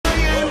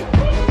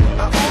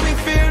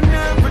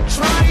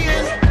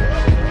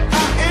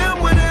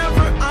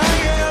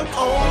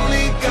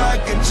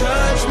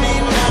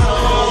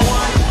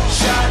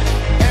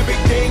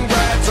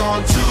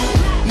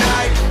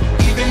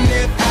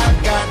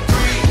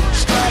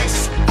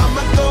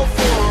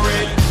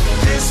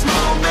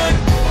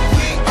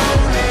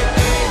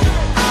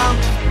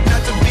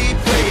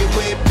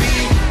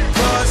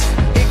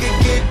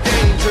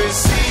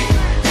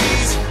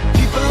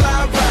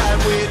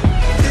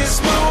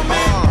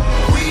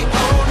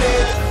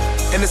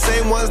And the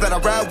same ones that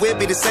I ride with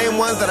be the same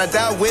ones that I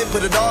die with.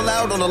 Put it all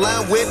out on the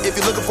line with. If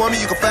you're looking for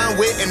me, you can find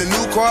wit in a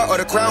new car or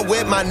the crown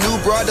with. My new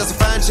broad does a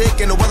fine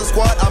chick in the weather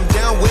squad. I'm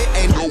down with,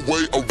 ain't no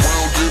way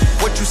around it.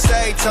 What you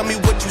say, tell me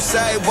what you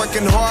say.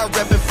 Working hard,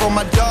 repping for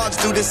my dogs.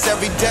 Do this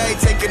every day,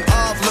 taking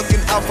off,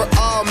 looking out for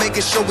all,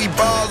 making sure we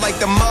ball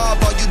like the mob.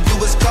 All you do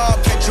is call,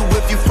 catch you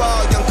if you fall,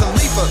 young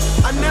Khalifa.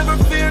 I never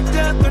fear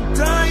death or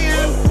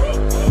dying.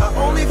 I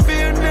only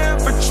fear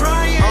never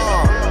trying.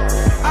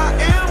 I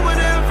am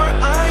whatever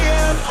I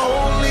am.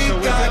 Only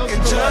God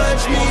can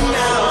judge me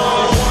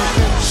now.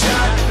 One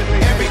shot,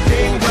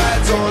 everything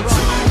rides on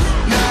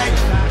tonight.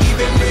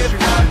 Even if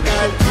I've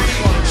got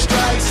 3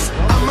 strikes,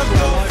 I'ma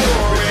go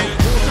for it.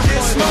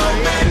 This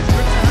moment,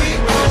 we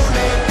own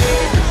it.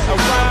 I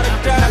ride or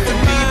die to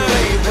be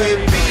played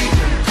with me,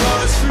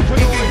 cause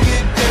it can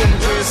get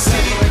dangerous.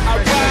 See, I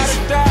ride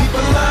or die,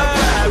 people I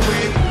ride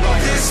with.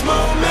 This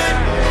moment,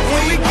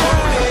 we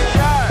own it.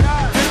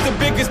 This the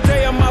biggest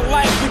day of my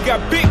life. We got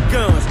big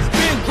guns.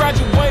 Been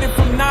graduated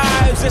from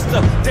knives. It's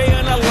the day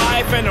in the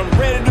life, and I'm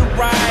ready to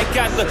ride.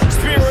 Got the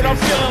spirit, I'm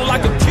feeling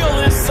like a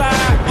killer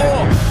inside.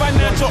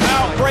 Financial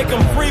outbreak,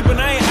 I'm free, but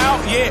I ain't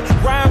out yet.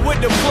 Ride with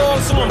the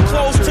plug, so I'm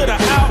close to the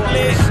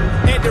outlet.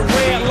 At the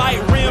red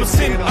light rim,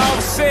 sitting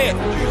offset.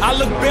 I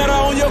look better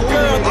on your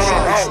girl than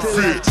your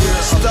outfit.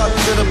 Stuck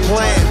to the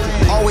plan.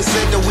 Always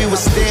said that we would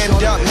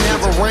stand up,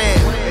 never ran.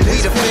 We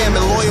the fam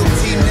and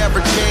loyalty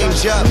never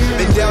change up.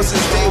 Been down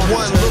since day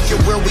one, look at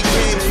where we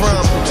came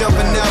from.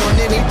 Jumping out on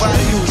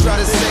anybody who try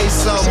to say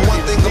something. One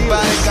thing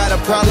about it, got a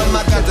problem,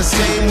 I got the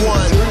same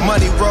one.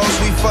 Money rolls,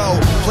 we fold.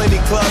 Plenty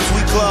clubs,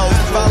 we close.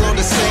 Follow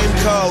the same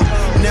code.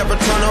 Never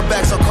turn our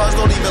backs, our cars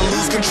don't even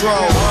lose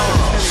control.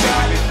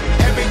 Shot,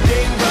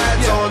 everything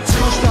rides on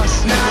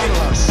tonight.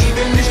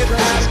 Even if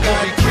I've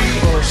got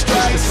 3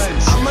 strikes,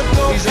 I'ma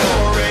go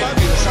for it.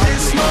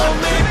 This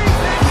moment,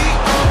 we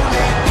own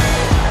it.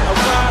 I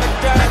ride or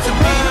die to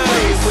be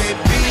played with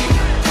me,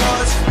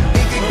 cause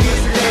it can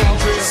get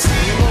dangerous.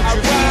 See, I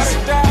ride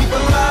or die,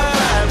 people I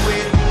ride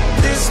with.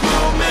 This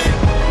moment,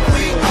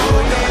 we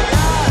own it.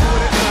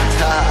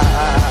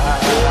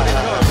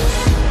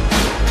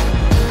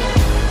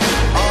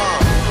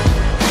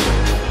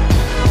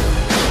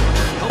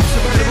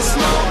 This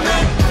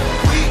moment,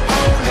 we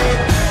own it.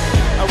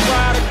 I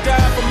ride or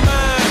die for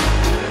mine.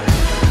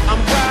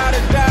 I'm ride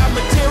or die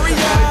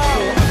material.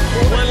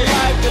 One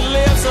life to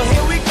live, so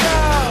here we go.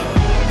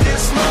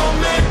 This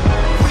moment,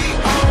 we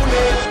own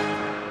it.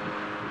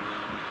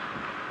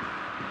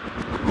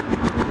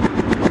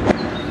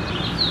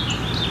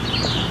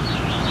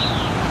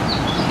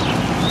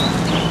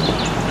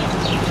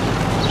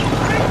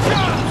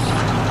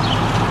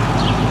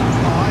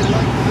 I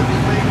like the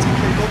little things he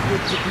came up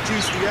with to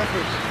produce the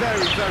effort.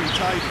 Very, very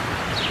tidy.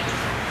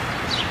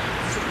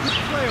 Some good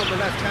play on the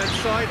left-hand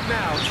side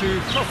now to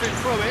profit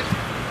from it.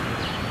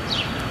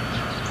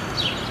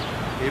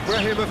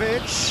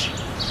 Ibrahimovic.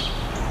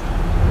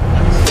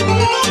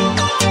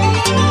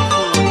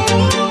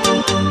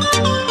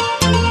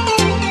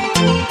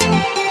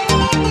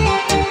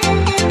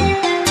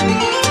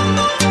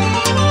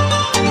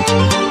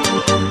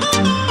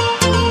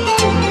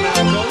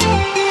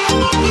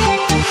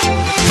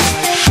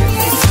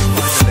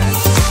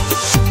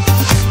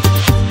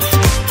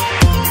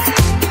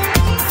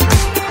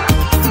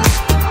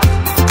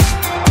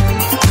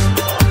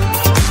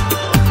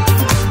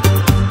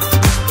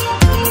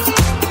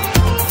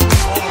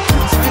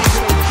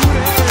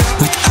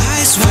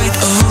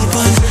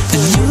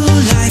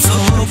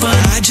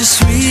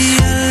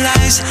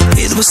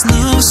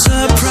 No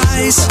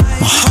surprise,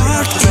 my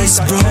heart is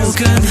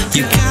broken.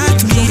 You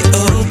got me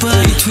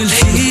open. It will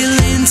heal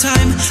in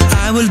time.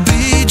 I will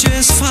be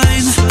just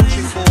fine.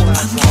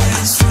 I'm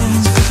getting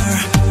stronger.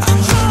 I'm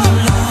no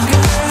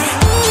longer.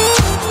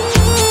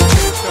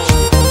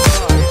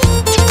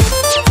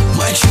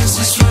 My chance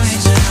is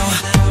right now.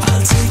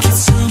 I'll take it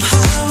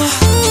somehow.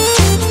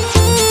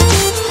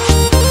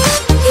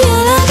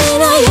 Yalla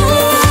bina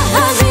yalla,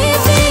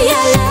 habibi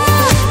yalla.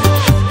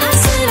 I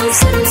said I'm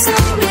sorry,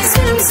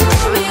 said I'm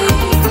sorry.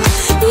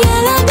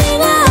 Yalla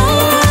bina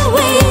yalla,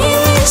 we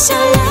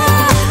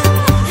inshallah.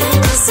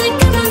 And I say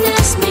come and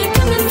ask me,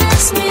 come and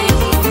ask me.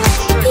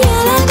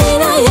 Yalla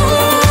bina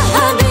yalla,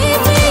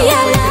 habibi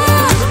yalla.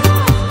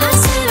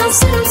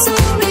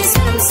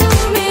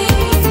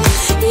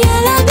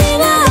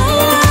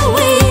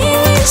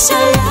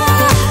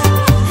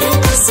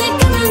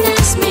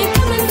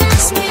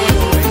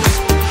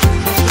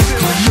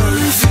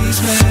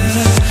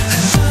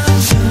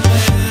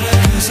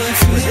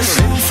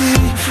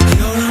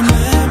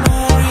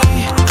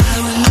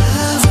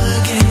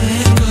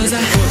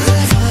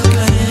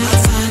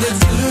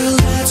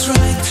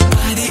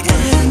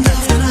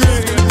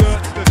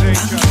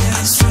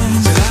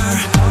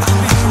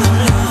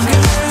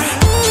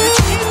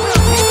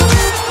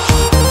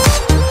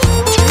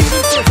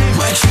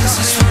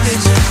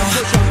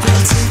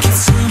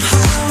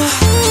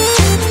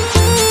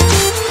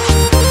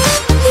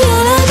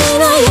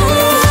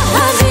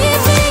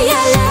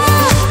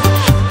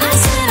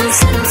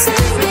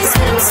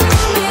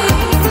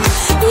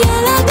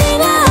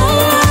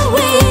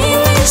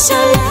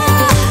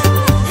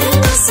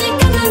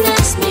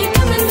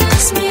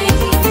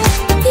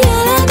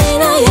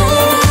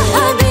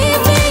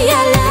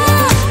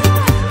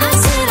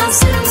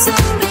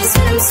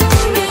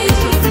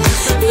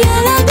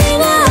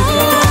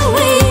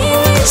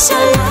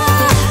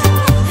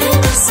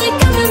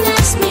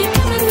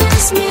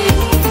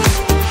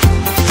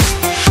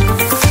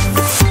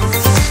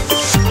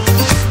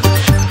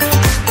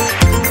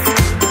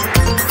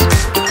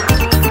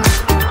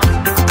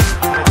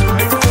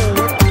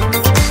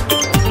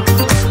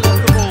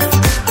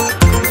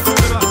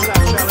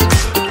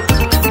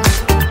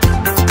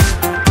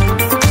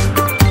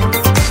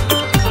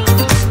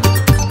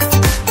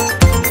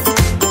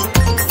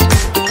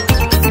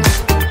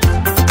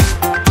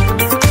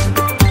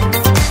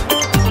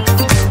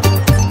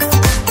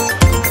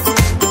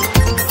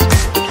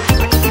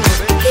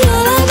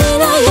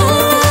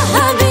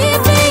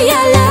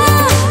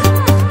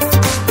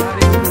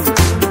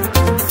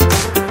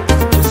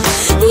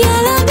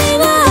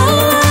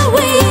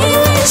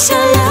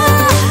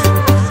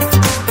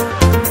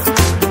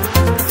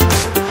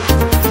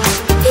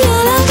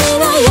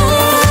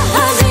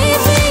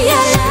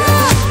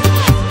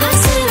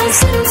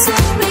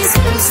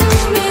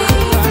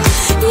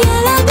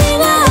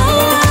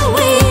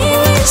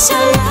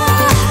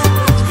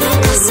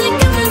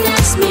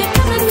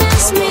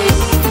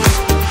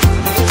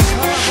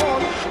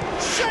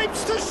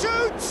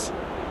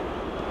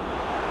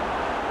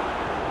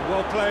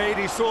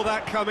 saw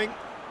that coming.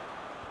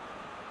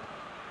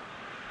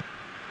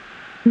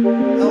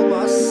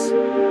 Elmas.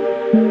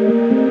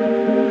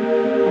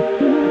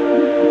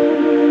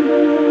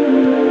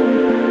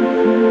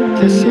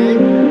 Kessier.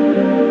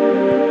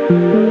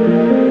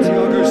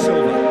 Thiago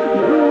Silva.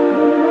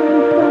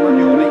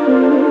 Romagnoli.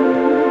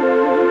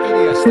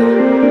 Iniesta.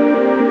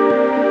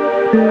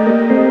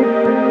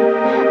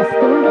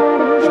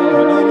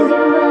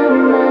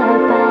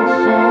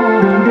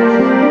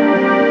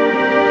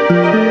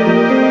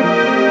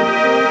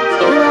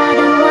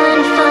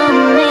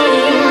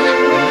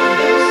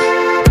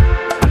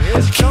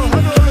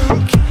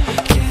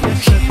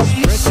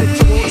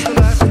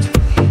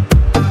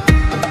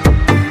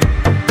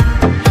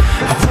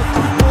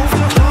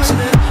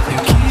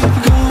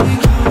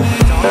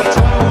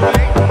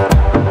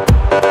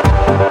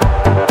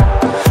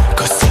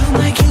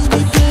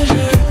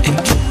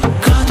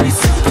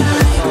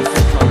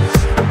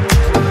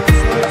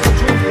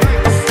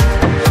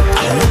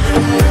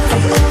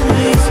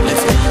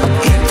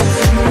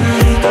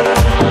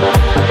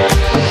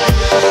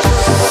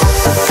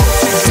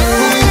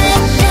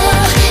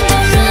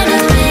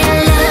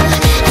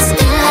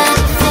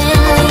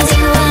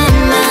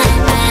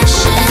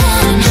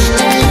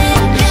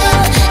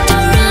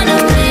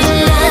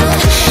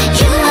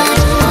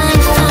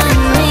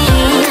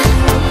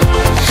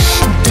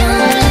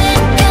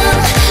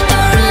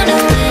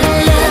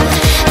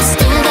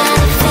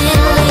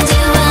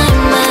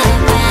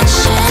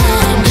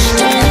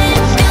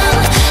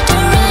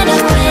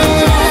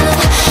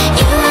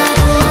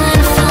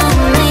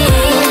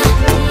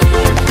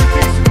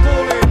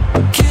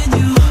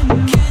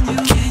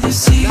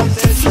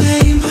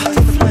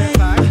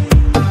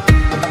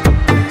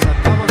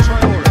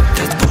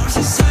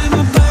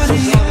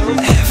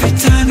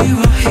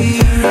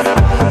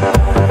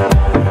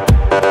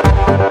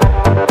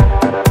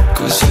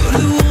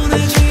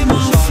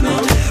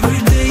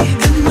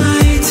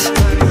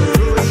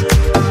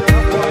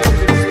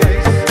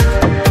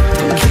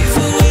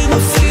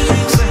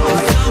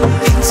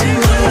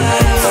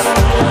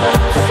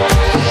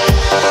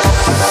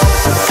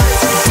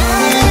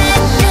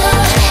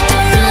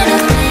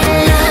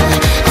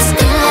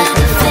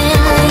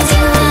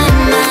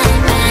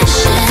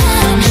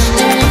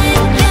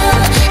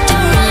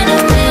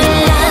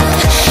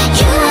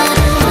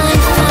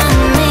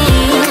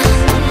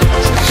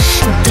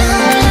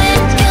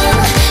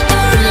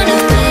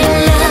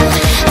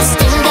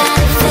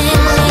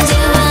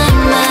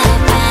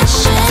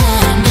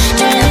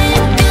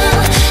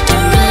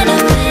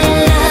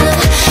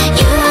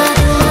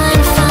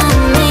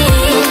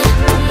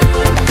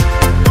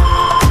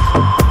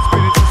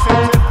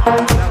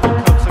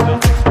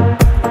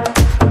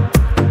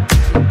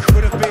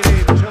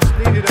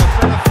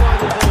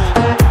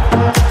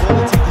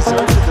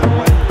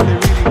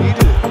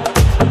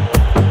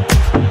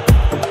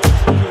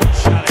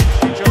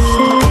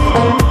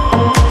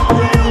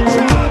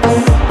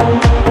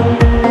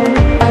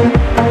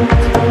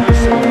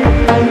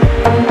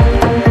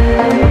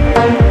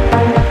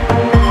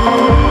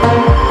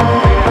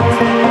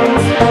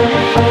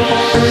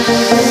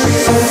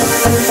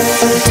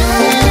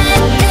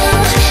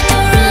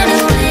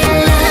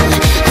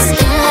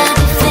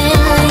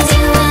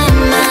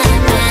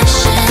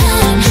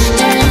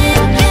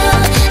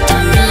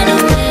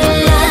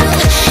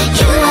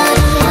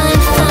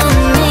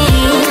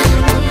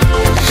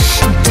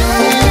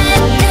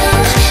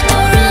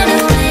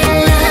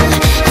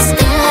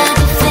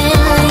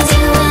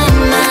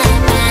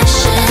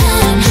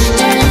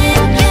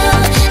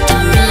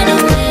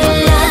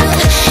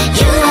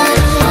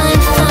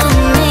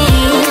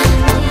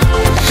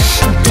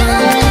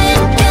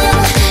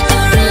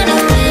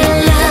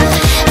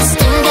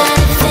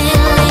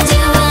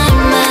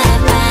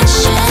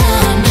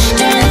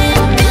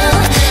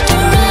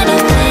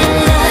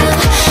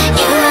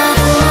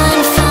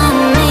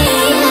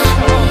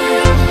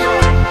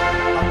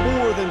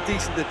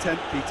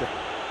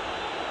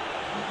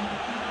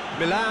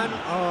 Milan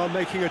are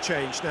making a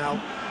change now.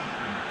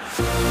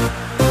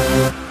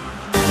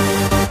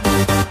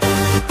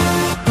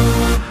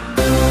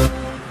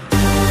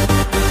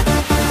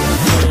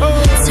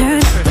 Turn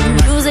up the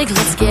music,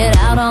 let's get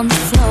out on the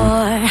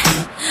floor.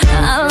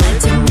 I like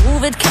to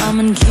move it, come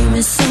and give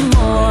me some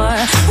more.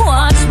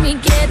 Watch me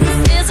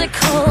getting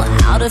physical,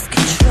 out of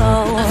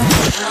control.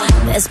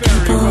 There's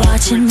people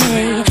watching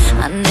me,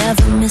 I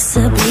never miss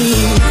a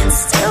beat.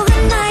 Still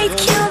the night,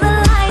 kill the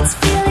lights,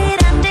 feel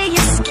it under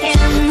your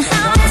skin.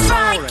 That's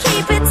right,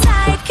 keep it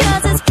tight,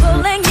 cause it's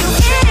pulling you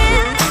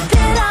in.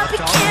 Get up, you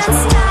can't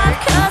stop,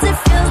 cause it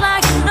feels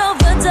like an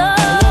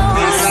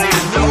overdose.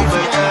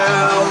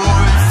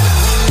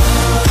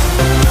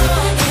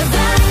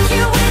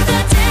 Evacuate the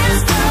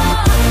dance floor.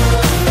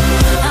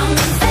 I'm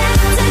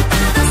infected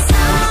by the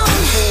sound.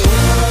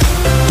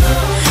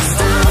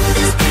 Stop,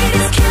 this beat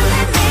is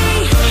killing me.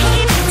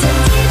 So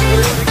DJ,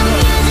 let the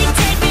music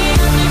take me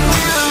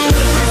underground.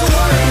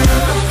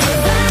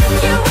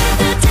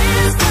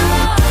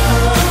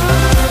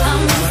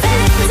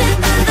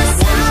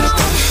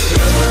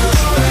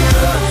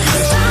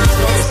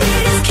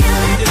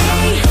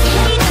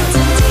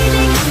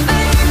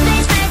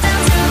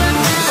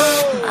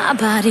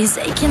 body's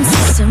aching,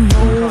 system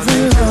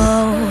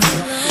overload.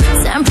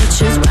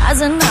 Temperatures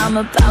rising, I'm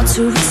about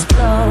to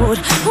explode.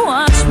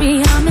 Watch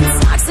me, I'm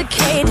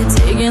intoxicated,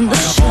 digging the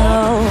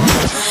show.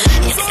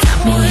 It's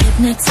got me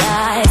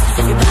hypnotized,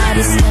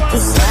 everybody step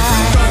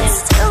aside.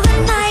 Still the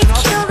night,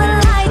 kill the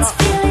lights,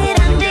 feel it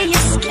under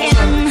your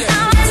skin.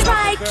 That's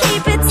right,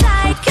 keep it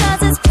tight,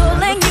 cause it's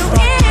pulling you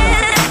in.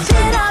 Act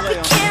it up, you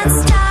can't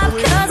stop,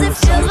 cause it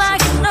feels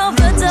like an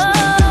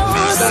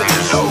overdose. It's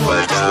an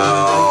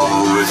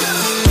overdose.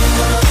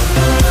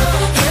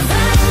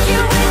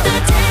 Evacuate the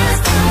dance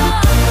floor.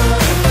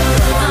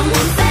 I'm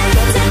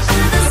affected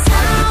by the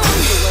sound.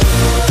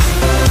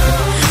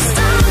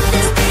 Stop,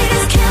 this beat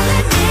is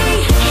killing me.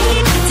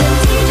 Heat to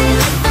DJ,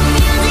 let the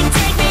music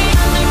take me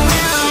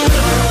underground.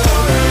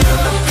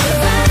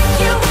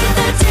 Evacuate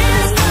the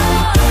dance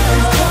floor.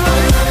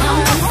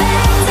 I'm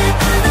affected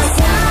by the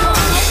sound.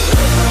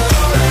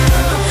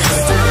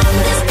 Stop,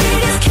 this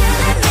beat is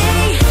killing me.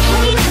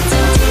 Heat to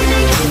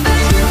DJ,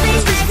 burn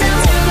things right down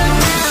to the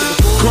ground.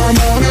 Come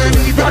on and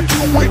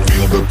evacuate,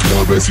 feel the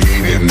club is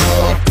heating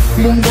up.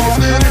 Move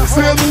on and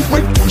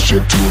accelerate, push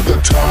it to the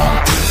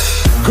top.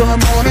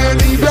 Come on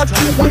and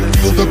evacuate,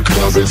 feel the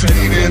club is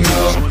heating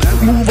up.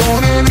 Move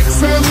on and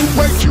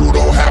accelerate, you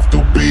don't have to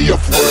be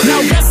afraid.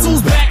 Now guess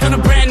who's back on a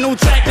brand new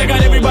track? They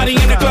got everybody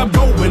in the club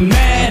going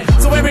mad.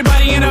 So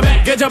everybody in the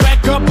back, get your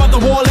back up on the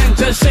wall and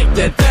just shake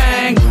that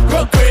thing.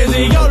 Go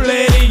crazy, yo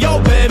lady, yo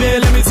baby,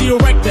 let me see you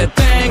wreck that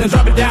thing and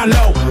drop it down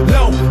low,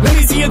 low. Let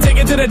me see you take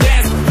it to the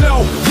dance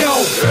floor, yo.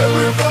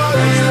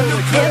 Everybody in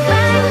the club.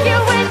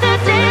 Evacuate the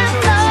dance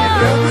floor.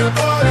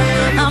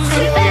 I'm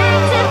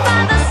infected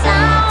by the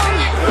sound.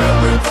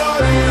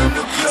 Everybody in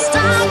the club.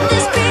 Stop,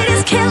 this beat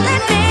is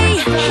killing me.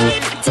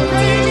 Heat to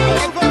DJ,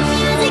 let the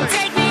music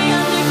take me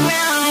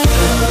underground.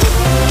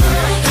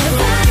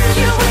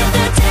 Evacuate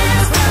the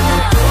dance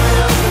floor.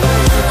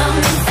 I'm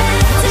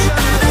infected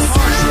by the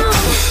sound.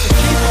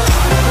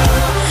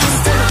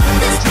 Stop,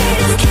 this beat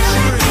is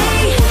killing me.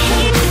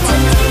 Heat to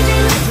DJ,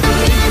 let the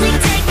music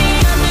take me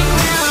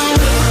underground.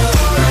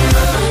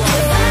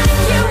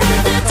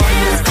 Evacuate the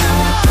dance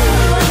floor.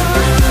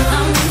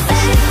 I'm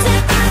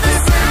infected by the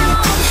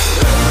sound.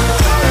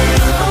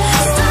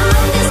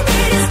 Stop, this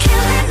beat is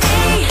killing me.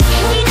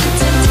 Heat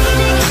to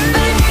DJ,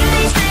 burn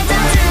things right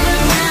down to the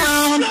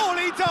ground.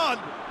 Surely done!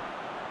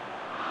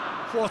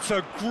 What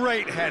a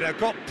great header,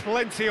 got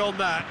plenty on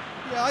that.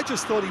 Yeah, I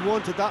just thought he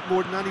wanted that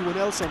more than anyone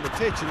else on the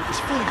pitch, and it was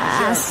fully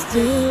I deserved.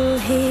 still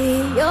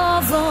hear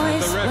your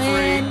voice The referee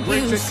when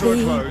brings you it to a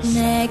sleep close.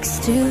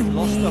 next to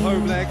Lost the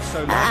home me. leg, so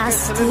I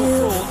let's get to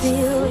still Liverpool.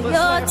 feel Almost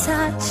your there.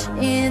 touch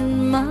in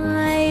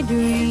my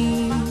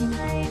dream.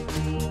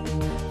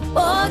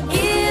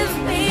 Forgive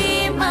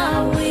me my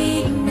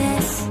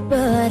weakness,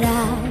 but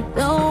I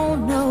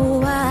don't know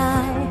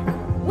why.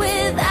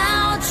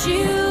 Without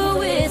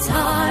you, it's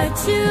hard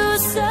to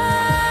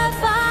survive.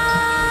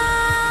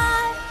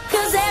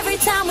 'Cause every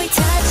time we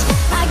touch,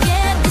 I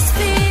get this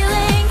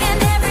feeling, and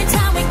every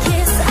time we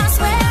kiss, I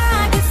swear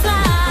I could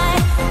fly.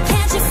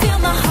 Can't you feel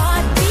my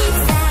heart beat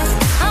fast?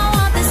 I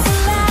want this to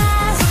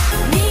last.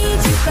 Need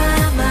you by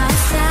my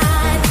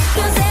side.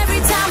 'Cause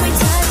every time we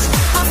touch,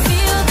 I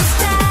feel the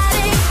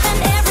static, and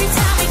every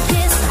time we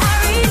kiss, I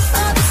reach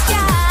for the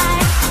sky.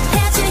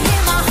 Can't you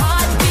hear my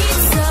heart beat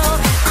so?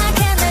 I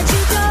can't let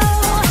you go.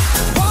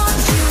 Want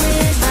you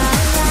in my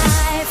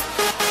life.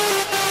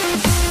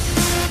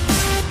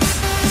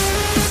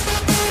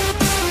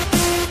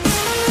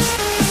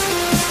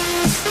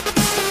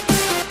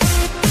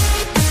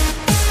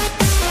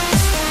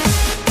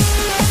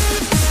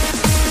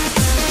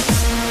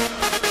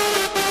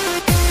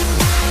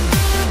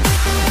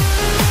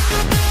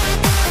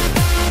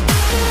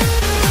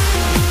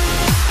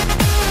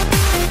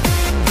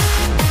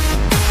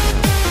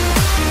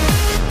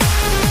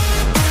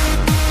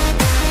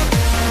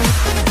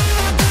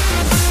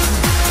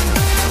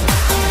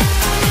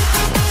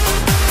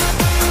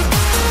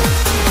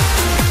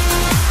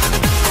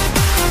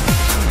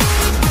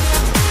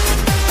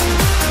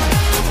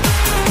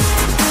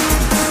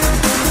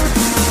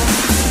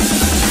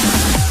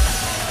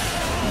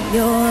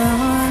 Your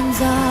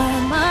arms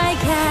are my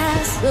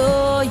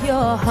castle,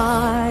 your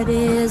heart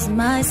is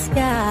my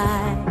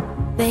sky.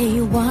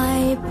 They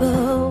wipe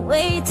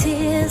away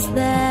tears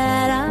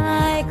that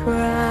I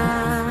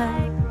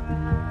cry.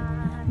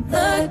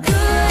 The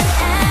good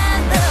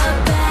and the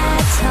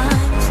bad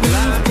times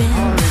we've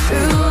been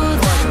through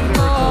them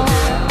all.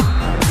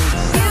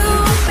 You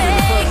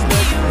make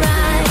me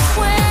rise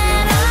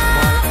when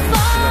I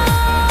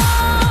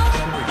fall.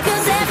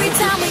 'Cause every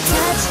time we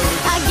touch,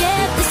 I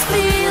get this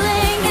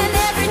feeling, and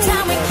every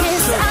time we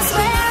kiss, I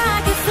swear I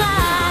could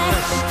fly.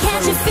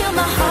 Can't you feel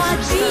my heart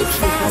beat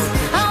fast?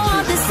 I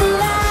want this to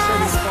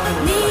last.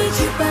 Need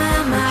you by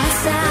my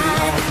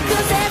side.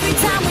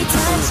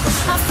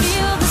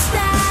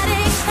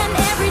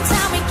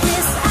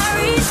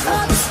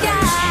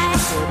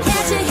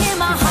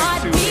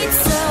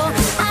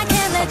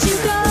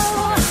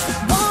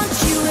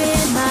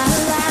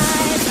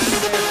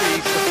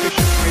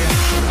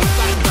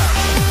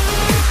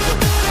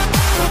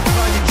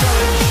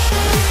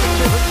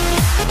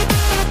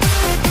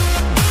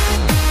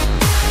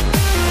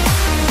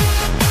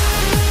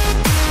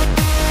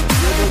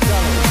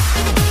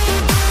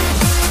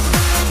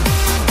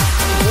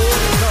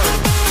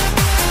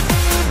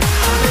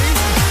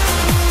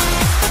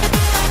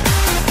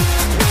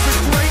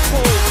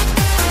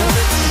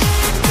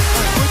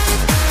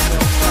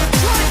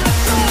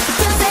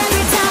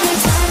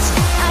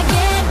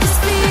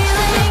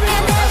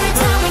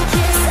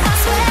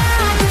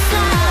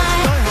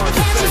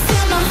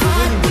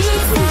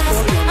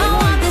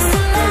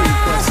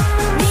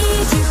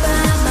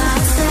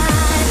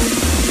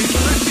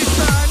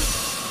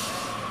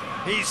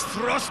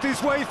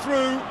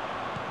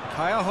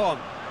 Kaya-hon.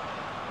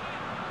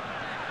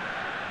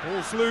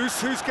 Ball's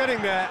loose, who's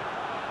getting there?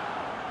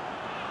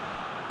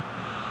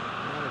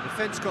 Well, the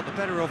defence got the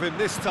better of him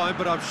this time,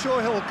 but I'm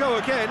sure he'll go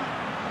again.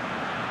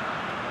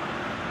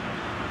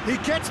 He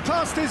gets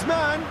past his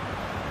man.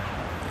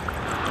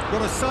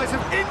 Got a sight of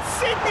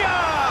Insigne!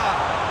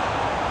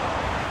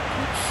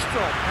 Good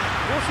stop,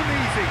 wasn't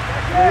easy.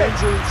 The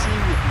injury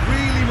team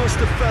really must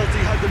have felt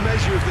he had the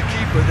measure of the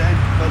keeper then,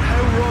 but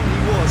how wrong he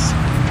was.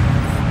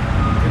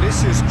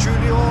 Vinicius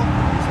Junior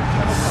is a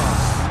clever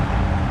pass.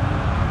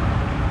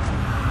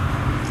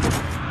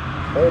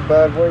 Hey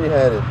bud, where you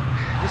headed?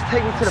 Just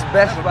take me to the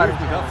best spot.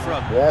 Up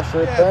front. Yeah,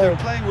 sure Yeah, thing. they're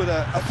playing with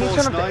a false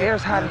turn up the nine,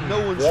 airs hot and in no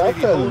here. one's Yeah, I'll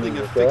really tell you holding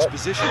a what's fixed up.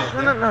 position up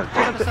No, there. no, no.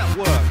 How does that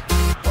work? I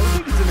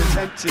think it's an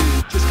attempt to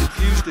just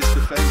confuse this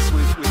defence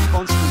with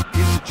constant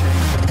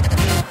interchange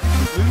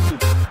and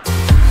movement.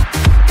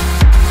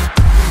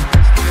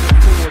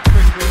 Forward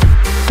quickly.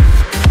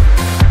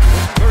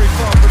 Very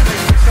far from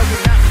making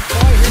something happen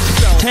by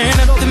himself. Turn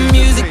up the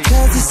music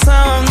cause the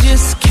song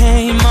just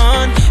came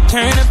on.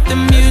 Turn up the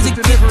music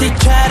if they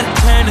try to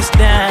turn us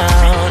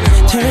down.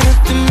 Turn up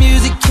the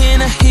music,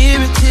 can I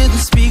hear it till the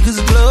speakers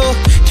blow?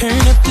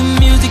 Turn up the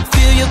music,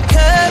 fill your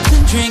cup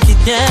and drink it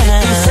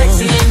down. You're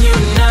sexy and you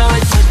know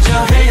it, put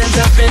your hands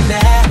up in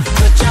there.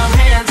 Put your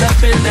hands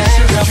up in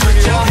there, girl, put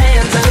your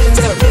hands up in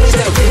there.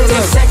 If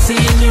you're sexy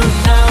and you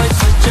know it,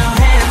 put your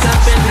hands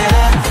up in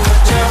there.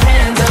 Put your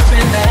hands up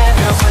in there,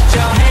 girl, put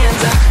your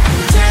hands up.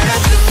 Turn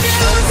up the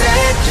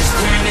music, just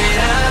turn it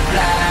up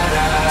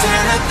louder.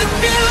 Turn up the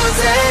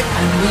music,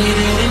 I need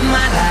it in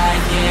my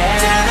life,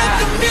 yeah. Turn up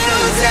the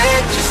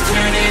music, just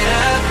turn it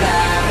up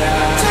louder.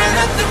 Turn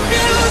up the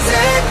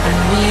music, I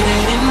need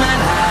it in my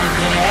life,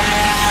 yeah.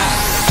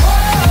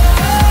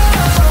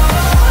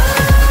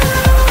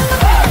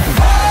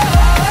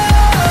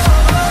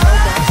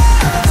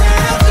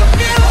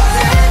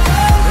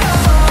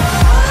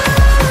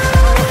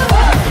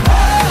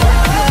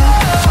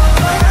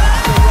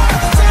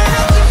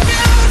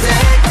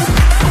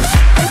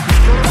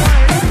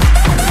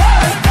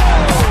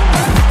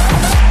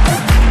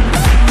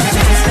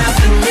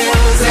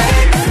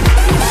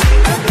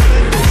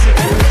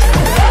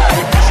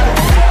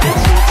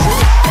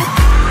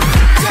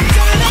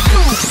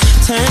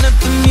 Turn up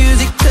the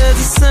music cause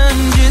the sun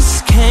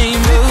just came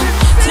up.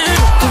 Turn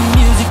up the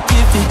music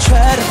if they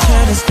try to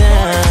turn us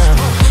down.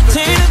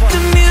 Turn up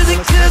the music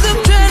cause I'm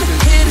trying to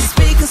hear the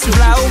speakers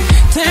blow.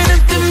 Turn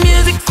up the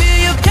music, fill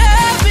your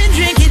cup and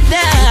drink it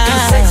down. If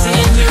you're sexy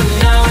and you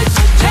know it,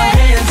 put your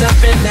hands up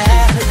in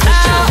there. Put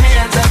your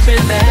hands up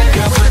in there,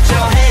 girl, put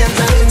your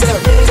hands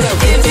up in there.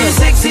 If you're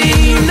sexy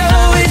and you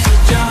know it,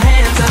 put your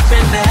hands up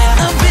in there.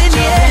 Up in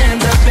your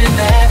hands up in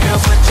there, girl,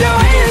 put your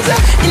hands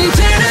up and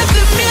turn up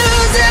the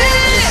music.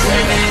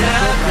 Turn it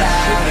up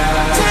louder.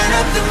 Turn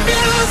up the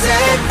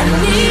music, I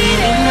need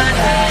it in my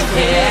life,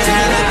 yeah.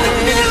 Turn up the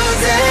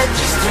music,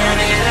 just turn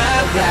it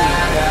up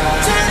louder.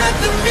 Turn up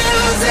the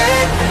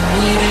music, I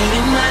need it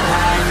in my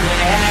life,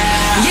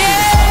 yeah. Yeah.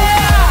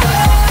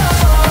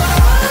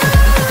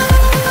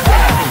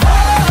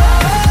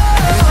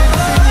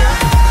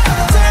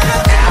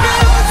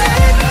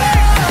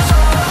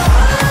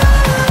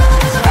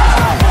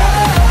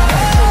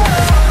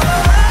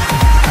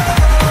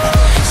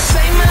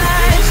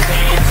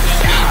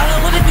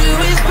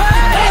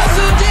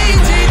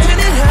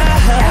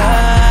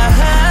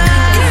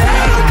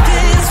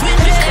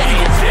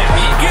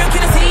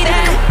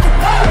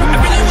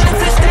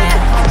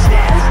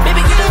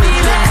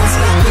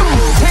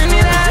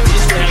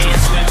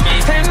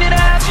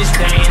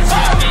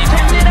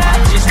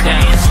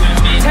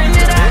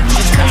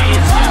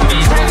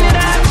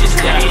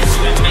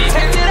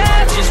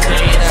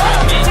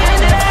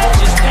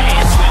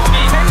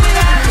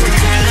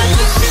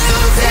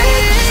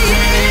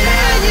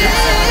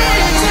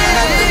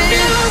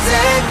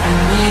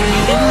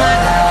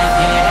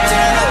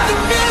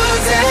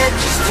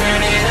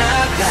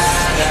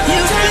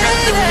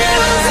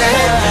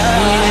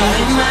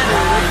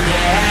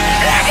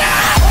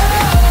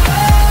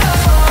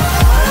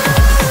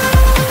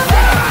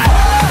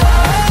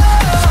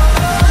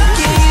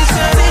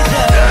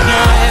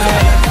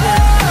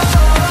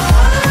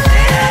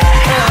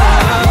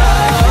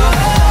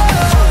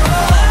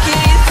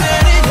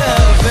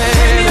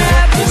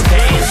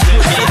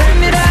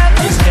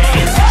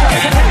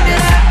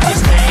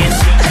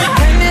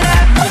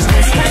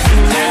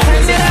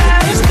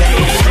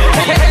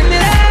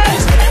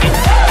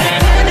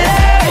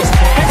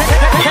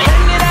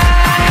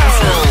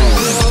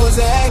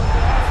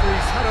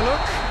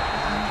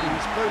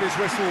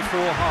 Whistle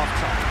for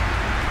half-time.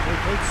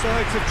 Both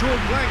sides have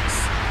drawn blanks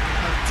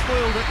and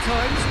toiled at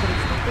times, but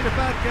it's not been a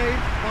bad game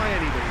by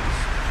any means.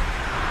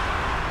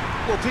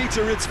 Well,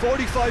 Peter, it's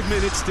 45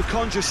 minutes to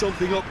conjure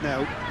something up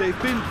now. They've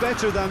been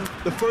better than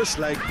the first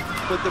leg,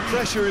 but the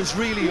pressure is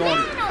really on,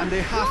 and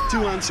they have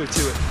to answer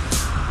to it.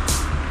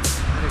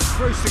 And it's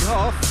grossing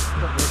half,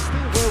 but we're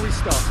still where we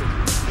started,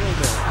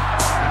 0-0.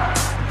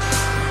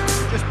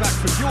 Just back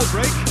from your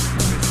break,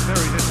 with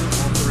very little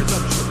on the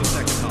resumption of the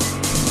second half.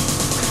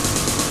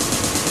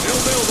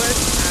 0-0 then,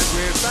 and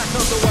We're back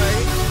on the way.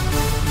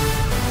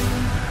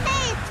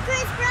 Hey, it's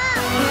Chris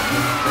Brown.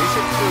 Plays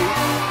it through.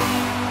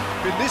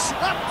 Been this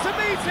up to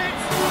meet it.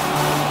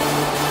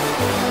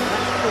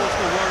 That's caused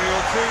a worry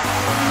or two.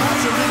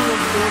 That's a little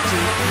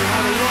unfortunate. You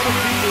had a lot of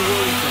people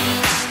worried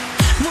there.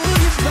 Move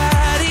your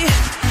body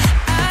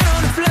out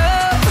on the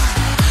floor.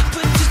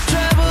 Put your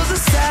troubles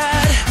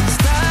aside.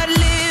 Start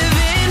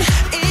living.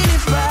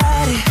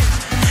 Anybody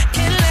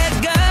can let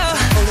go.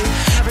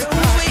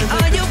 Don't wait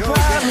on your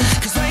problems,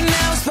 'cause right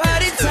now it's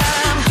party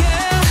time,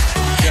 girl.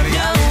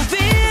 Don't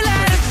feel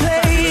out of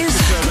place,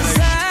 'cause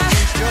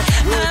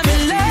I'm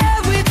in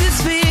love with this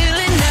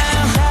feeling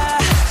now.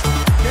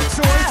 Gets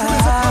away from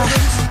his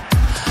opponents.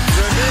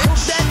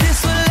 Hope that this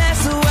will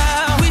last a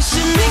while. We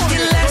should make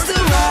it last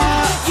a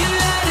while. You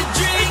like to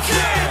drink,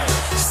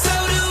 so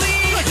do we.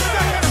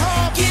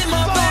 Get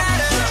more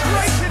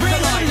bottles,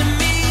 bring them to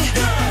me.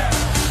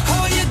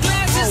 Hold your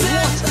glasses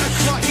up,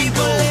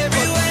 people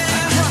everywhere.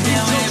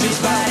 Now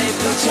everybody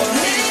put your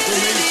hands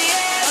in the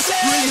air.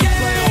 Brilliant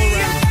play all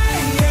round.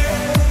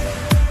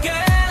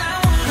 Girl, I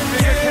wanna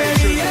Big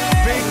occasion,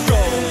 big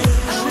goal,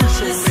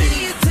 crucial see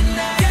lead. you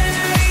tonight.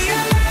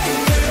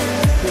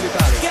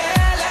 Koulibaly.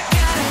 Girl, I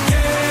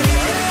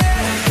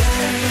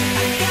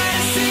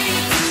gotta see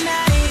you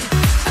tonight.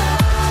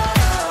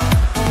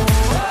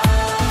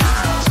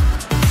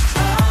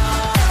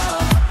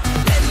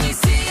 Let me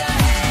see your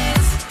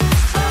hands.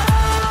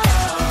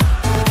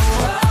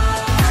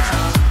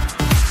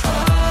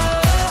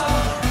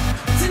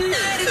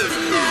 Tonight is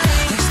the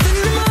night. Next in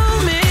the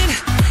moment,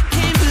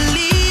 can't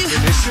believe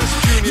Vinicius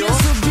Junior. you're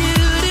so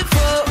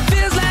beautiful.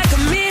 Feels like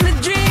I'm in a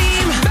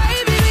dream.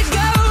 Baby, we're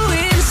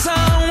going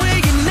somewhere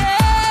you've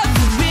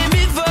never been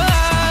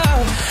before.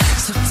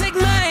 So take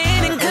my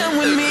hand and come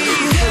with me.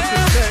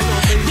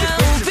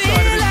 Don't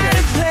feel out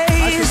of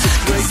place.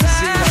 Great to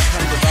see that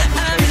kind of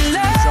I'm in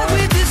love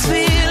with this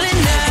feeling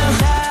now.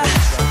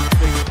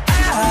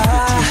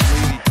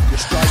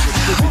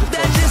 Hope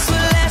that this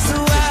will last a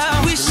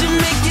while. We should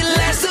make it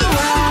last a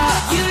while.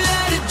 You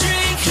like to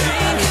drink,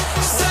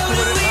 so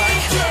do we.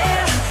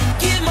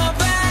 Get more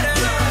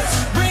bottles,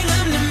 bring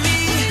them to me.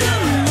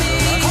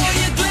 Hold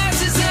your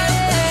glasses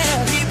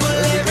up, people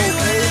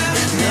everywhere.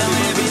 Now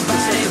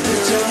everybody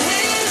put your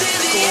hands in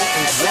the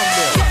air.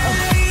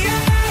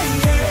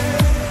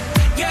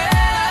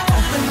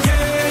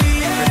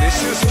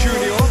 Vinicius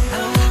Junior.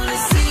 I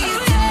see you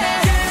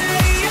tonight.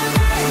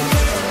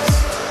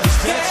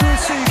 There to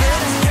receive it.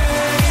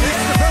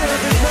 It's the ball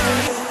of his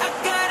man. I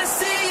gotta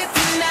see you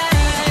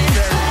tonight.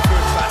 Very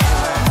good battle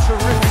there.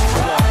 Terrific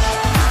to watch.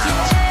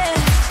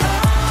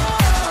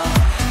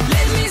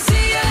 Let me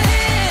see your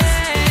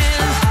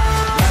hands.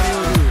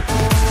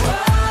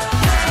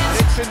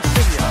 It's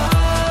Insigne.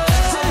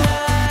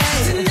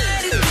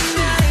 Tonight is the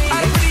night.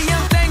 All the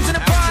young things in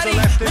the party.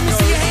 left it Let me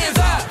see your goes. hands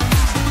up.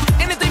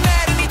 And if they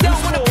mad and they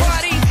don't wanna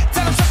party,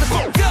 tell them shut the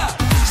fuck up.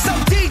 So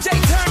DJ,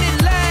 turn it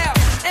loud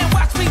and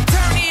watch me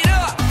turn it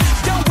up.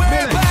 Don't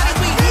worry about it,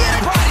 we here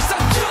to party. So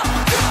jump,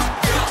 jump,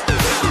 jump,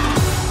 jump.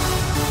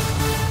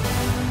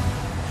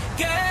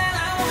 Girl,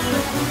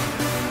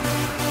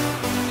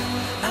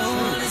 I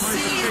wanna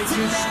see you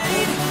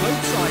tonight.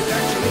 Both sides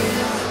actually.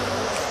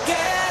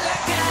 Girl, I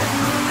gotta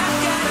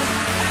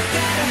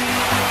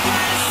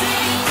see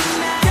you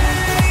tonight.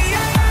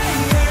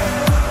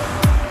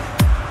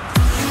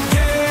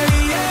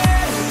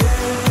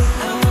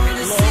 I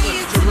wanna see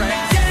you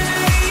Direct.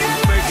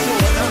 tonight. Make sure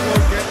that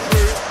won't get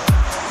through.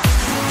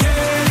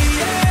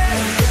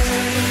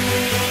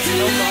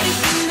 Tonight is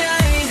the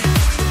night.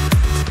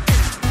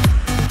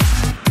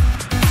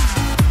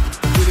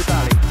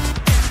 Koulibaly.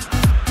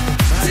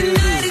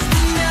 Tonight is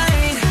the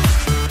night.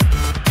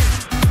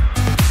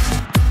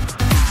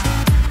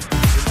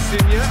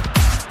 Insigne.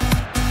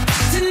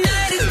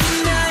 Tonight is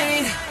the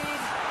night.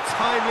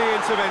 Timely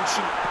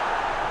intervention.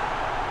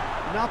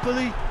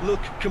 Napoli look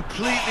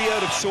completely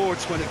out of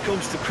sorts when it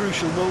comes to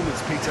crucial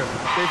moments, Peter.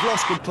 They've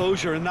lost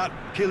composure and that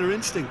killer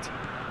instinct.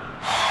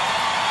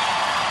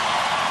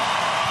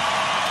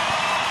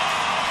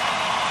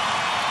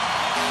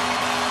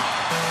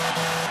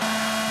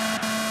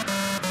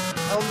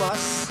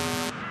 Elmas.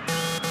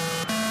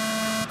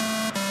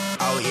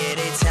 Oh yeah,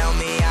 they tell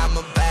me I'm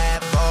a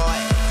bad boy.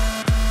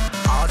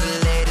 All the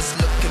ladies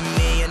look at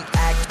me and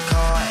act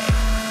coy.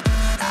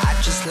 I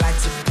just like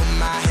to put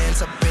my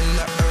hands up in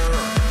the air.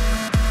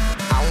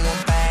 I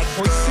want back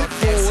Hoists girl, it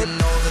forward.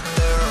 dancing on the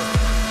third.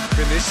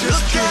 Vinicius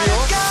Look at her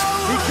Junior. go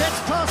He gets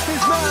past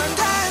his on man. the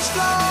dance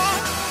floor.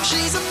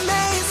 She's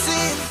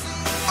amazing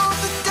on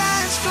the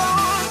dance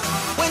floor.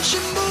 When she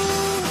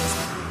moves,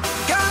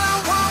 girl, I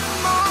want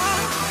more.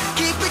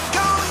 Keep it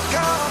going.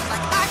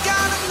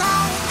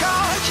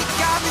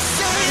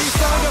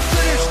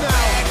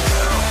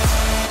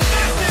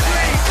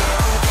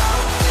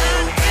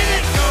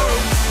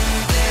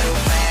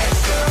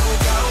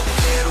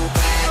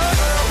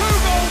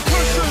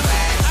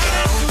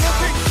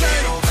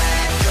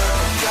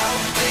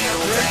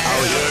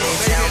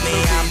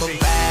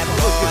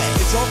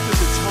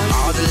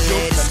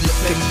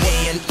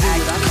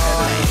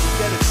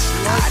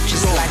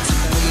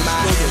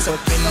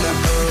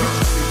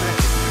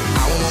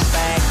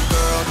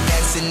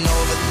 dancing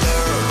over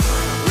third.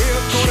 We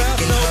have got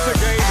ourselves a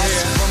game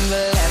here. From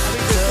the left I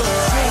think they've got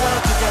so well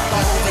to get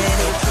back in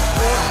it. It's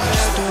important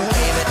there to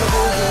baby, the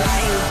all ball.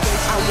 night.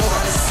 I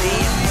wanna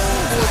see it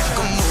move like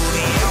a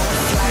movie on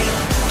a flight.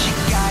 She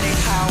got it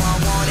how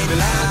I want it,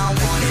 how I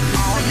want it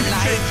all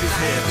night.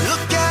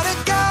 Look at her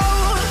go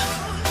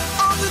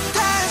on the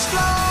dance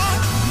floor.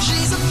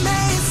 She's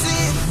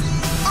amazing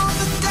on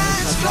the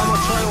dance floor.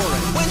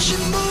 When she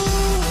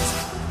moves,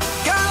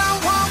 girl, I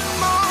want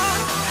more.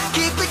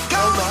 Keep it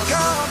going,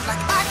 girl,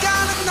 like I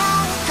gotta know,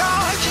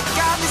 girl. She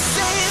got me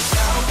saying,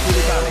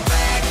 little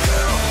bad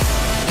girl,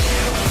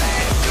 little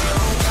bad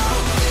girl,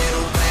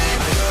 little bad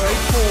girl.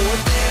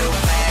 Forward. Little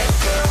bad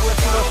girl,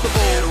 Flipping off the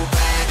ball. little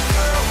bad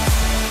girl,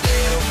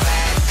 little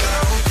bad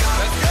girl,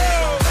 Let's go.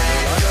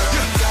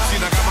 See,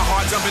 I got my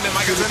heart jumping and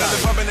my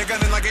adrenaline pumping and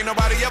gunning like ain't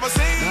nobody ever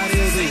seen.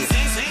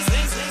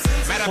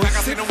 Matter of fact,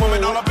 I seen a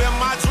woman all up in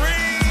my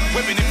dream.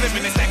 Whipping and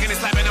flipping and stacking and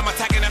slapping, I'm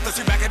attacking after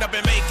she back it up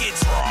and make it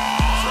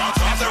drop.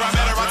 After I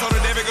met her, I told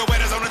her, David, go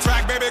wet us on the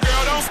track, baby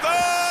girl, don't stop.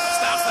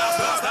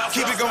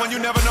 Keep it going, you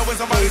never know when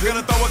somebody's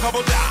gonna throw a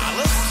couple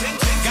dollars.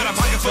 Got a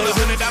pocket full of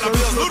 $100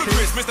 bills,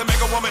 ludicrous, Mr. Make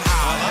a Woman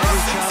holler.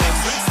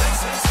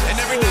 And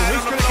every night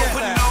on the floor,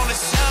 putting on the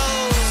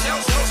show.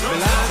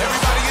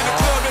 Everybody in the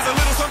club, there's a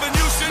little something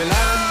you should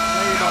know.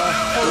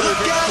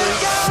 look at her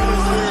go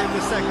We're in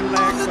the second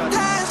leg, on the but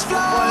dance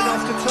quite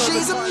enough to floor. turn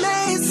She's the fight.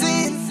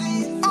 amazing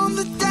on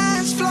the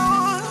dance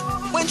floor.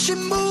 When she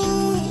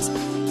moves,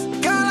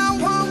 girl, I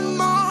want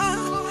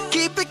more.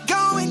 Keep it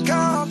going,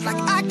 girl,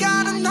 like I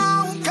gotta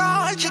know,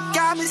 girl. You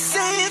got me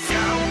saying,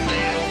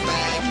 little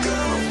bad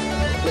girl,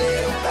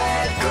 little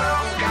bad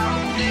girl,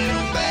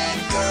 little bad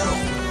girl,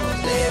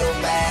 little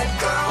bad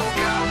girl,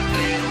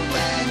 little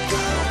bad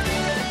girl,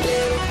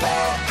 little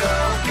bad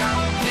girl,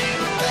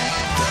 little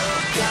bad girl,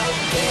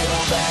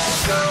 little bad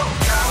girl,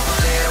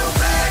 little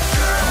bad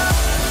girl,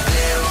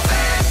 little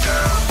bad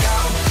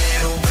girl, little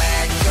bad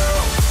girl,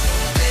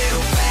 little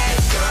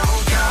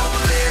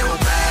bad girl, little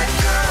bad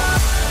girl,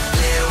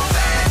 little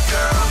bad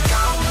girl,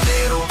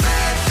 little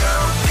bad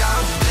girl,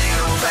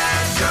 little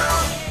bad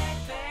girl.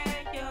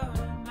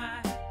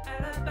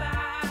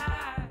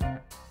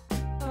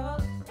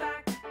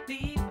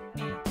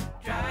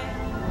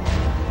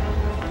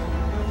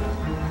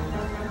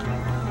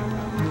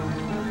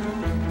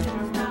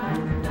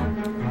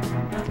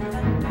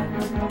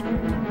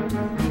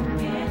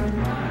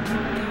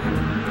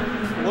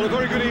 Well, a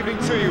very good evening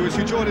to you as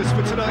you join us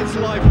for tonight's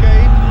live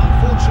game.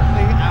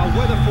 Unfortunately, our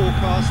weather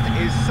forecast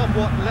is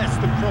somewhat less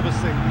than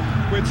promising.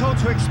 We're told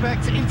to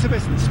expect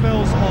intermittent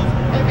spells of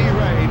heavy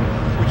rain,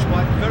 which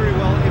might very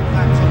well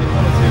impact on the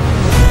quality of the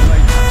football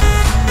later.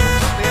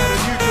 They add a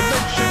new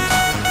dimension,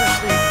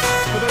 especially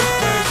for those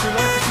players who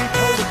like to keep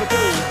hold of the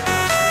ball.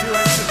 Few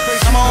anxious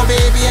faces. Come on,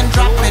 baby, and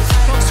drop it.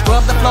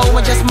 Scrub the floor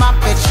and just mop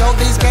it. Show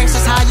these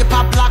gangsters how you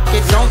pop lock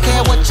it. Don't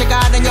care what you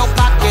got in your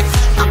pocket.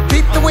 I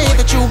beat the way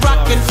that you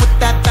rockin'. Put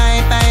that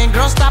thing,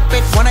 girl, stop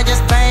it. Wanna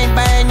just bang,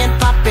 bang, and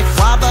pop it.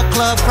 While the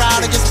club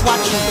crowd are just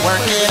watching.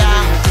 Work it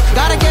out.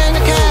 Got a gang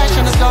of cash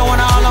and it's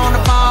going all on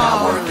the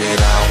ball. Work it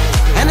out.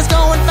 And it's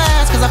going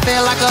fast cause I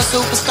feel like a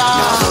superstar.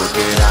 Work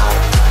it out.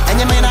 And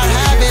you may not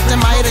have it, I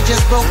might have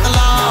just broke the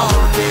law.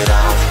 Work it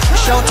out.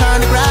 Show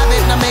turn to grab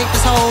it and I make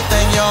this whole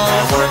thing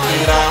yours. Work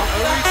it out.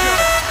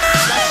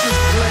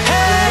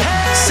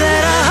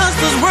 Said our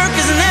hustler's work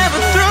is never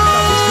through.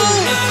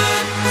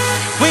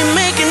 We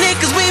making it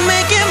cause we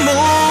make it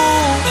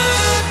move.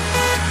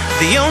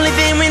 The only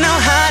thing we know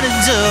how to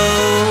do.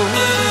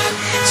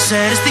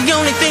 Said it's the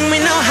only thing we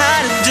know how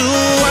to do.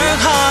 Work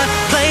hard,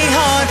 play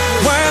hard,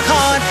 work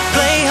hard,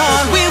 play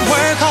hard. We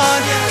work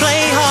hard,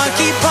 play hard,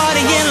 keep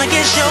partying like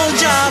it's your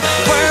job.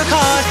 Work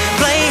hard,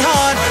 play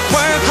hard,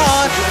 work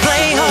hard,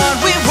 play hard.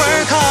 We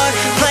work hard,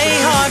 play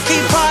hard,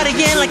 keep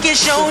partying like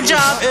it's your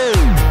job.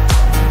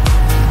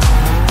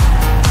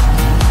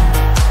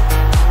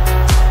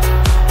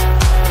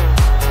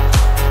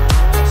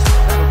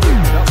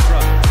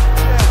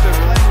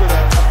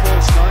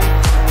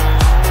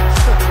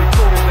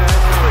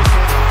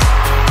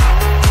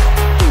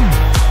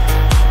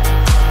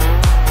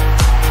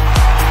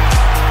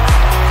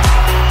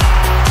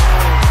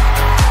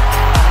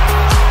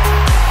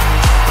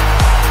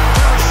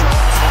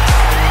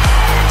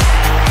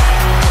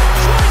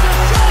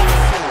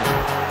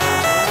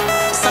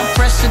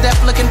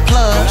 Looking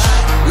plush,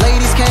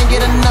 ladies can't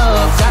get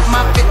enough. Got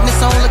my fitness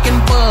on looking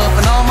buff,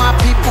 and all my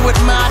people with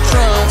my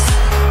trust.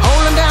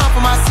 Holding down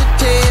for my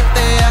city. If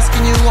they're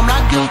asking you, I'm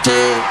not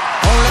guilty.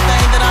 Only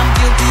thing that I'm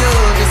guilty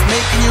of is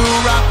making you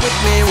rock with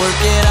me.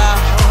 Work it out.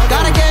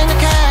 Got a gang of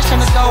cash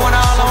and it's going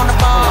all on the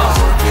ball.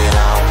 Work it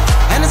out.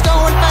 And it's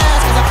going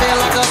fast cause I feel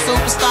like a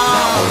superstar.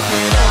 Work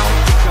it out.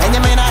 And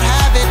you may not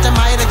have it, I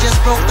might have just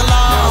broke the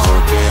law.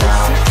 Work it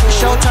out.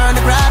 It's your turn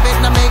to grab it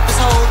and I make this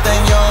whole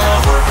thing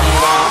yours. Work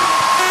it out.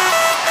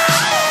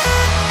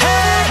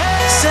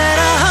 Said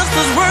our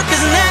hustler's work is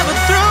never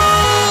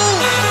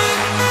through.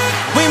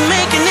 We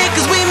making it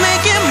cause we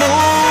make it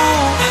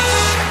move.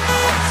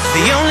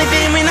 The only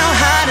thing we know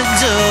how to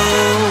do.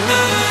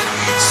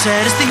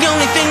 Said it's the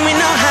only thing we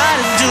know how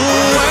to do.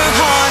 Work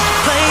hard,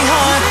 play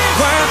hard,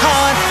 work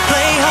hard,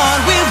 play hard.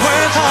 We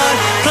work hard,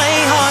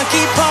 play hard,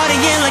 keep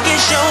partying like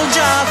it's your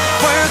job.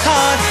 Work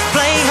hard,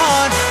 play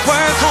hard,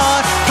 work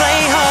hard,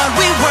 play hard.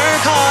 We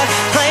work hard,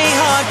 play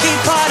hard,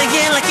 keep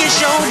partying like it's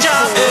your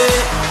job.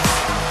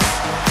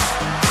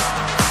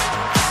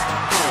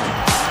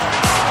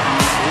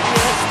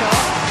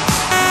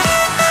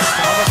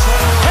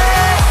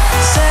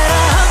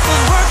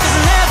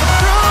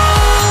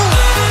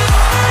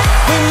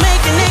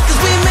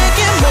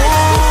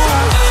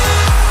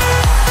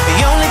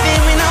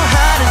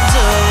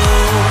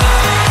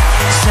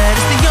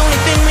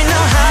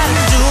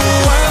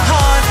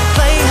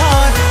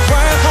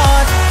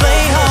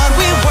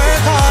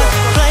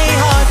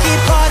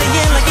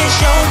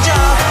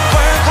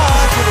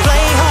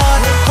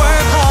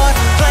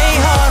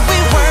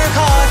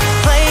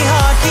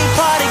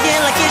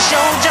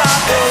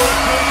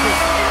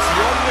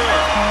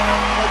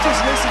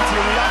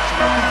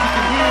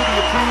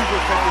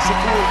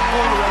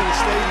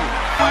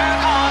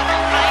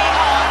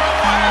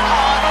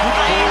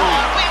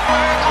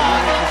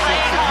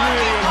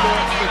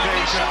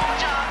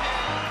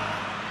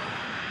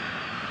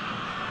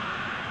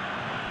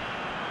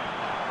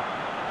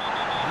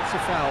 It's a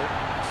foul.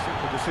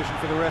 Simple decision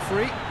for the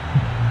referee.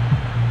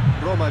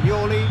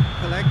 Romagnoli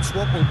collects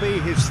what will be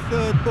his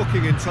third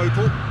booking in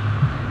total.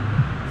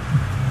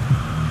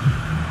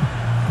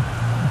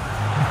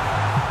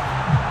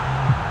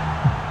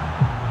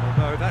 Oh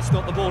no, that's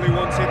not the ball he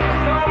wanted.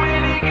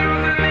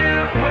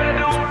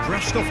 Just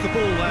brushed off the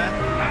ball there.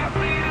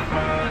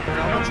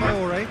 Now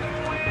Traore.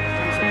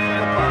 He's a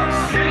clever pass.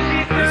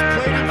 He's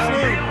played it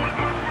through.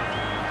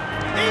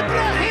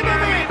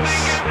 Ibrahimovic!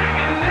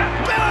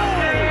 Goal!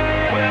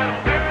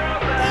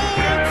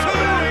 All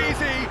too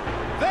easy.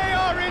 They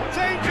are in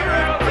danger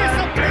of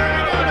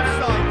disappearing out of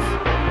sight.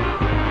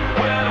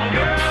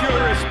 The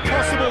purest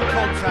possible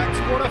contact.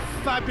 What a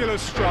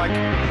fabulous strike.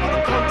 Oh,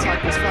 the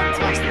contact was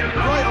fantastic.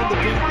 Right on the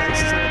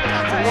bootlaces and the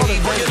pattern.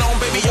 Bring it on,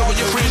 baby, yo,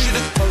 you're free.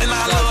 And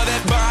I love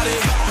that body.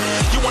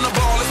 You want a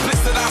ball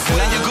explicit, I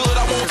swear you're good,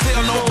 I won't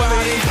tell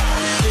nobody.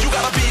 You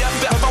gotta be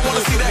FF, I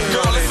wanna see that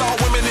girl, it's all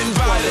women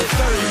invited.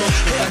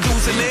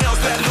 Hairdos and nails,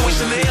 that Louis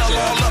Chanel,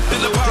 all up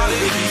in the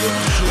party.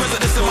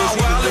 Presidents in my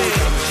wallet,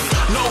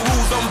 no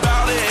rules, I'm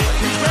bout it.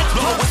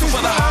 Blow a whistle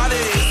for the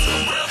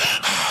hottest.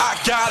 I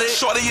got it,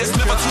 shorty, it's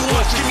never too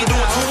much, keep me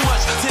doing too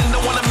much. 10 to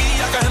 1 of me,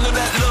 I can handle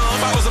that love.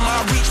 Bottles in my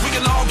reach, we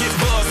can all get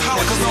buzzed.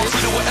 Holla, cause I'm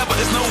free to whatever,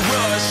 there's no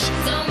rush.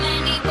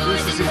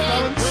 Loses his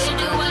balance,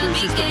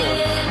 loses the ball.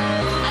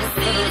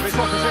 Whether of his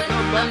opposite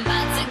number.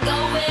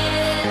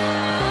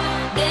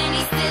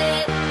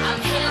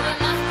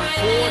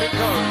 Forward it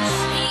goes.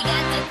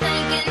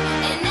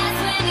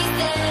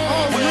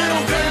 Oh, real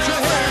danger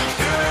here.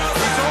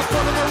 He's off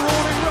on a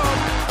marauding run.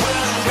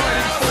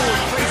 Striding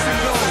forward, facing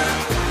goal.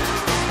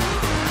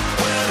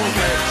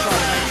 Fulbeck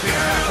trying to make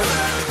things happen.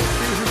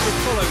 See who could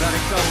follow that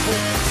example.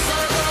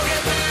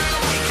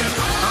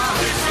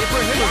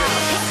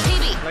 Ibrahimovic.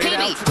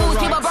 Who's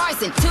people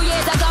Bryson? 2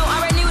 years ago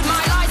I renewed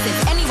my license.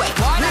 Anyway,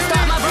 why not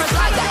start my verse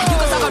like that? You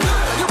can suck on,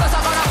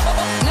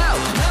 no,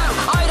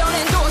 I don't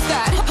endorse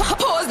that.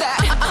 Pause that,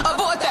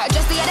 abort that.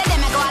 Just the other day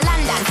I go to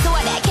London, saw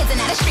that kids in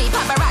the street,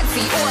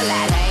 paparazzi, all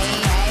that.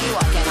 Hey,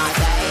 what can I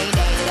say?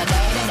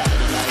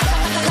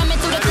 Coming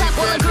through the club,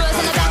 all the girls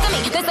in the back of me.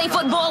 This ain't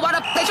football, why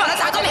the f they tryna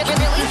tackle me?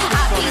 Really?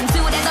 I peed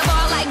dude at the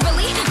bar like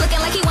Billy,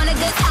 looking like he want a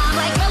good time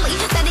like Billy.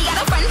 Said he got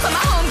a friend for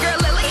my homegirl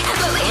Lily.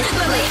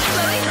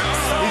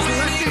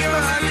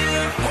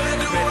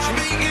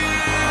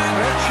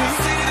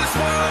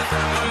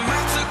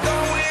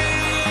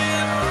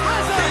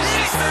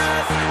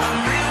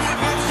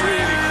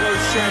 Really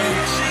close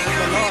shades in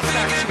the last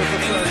action of the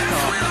first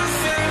half.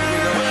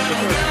 The first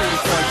 45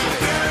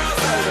 minutes.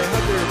 Oh, they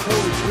had their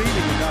opponents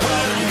reeling in that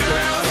last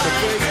quarter, and the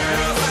big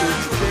penalty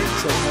to change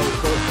somehow,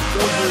 but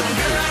don't hold them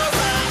to it.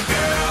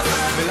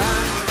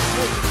 Milan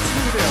took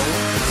 2-0.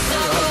 They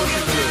are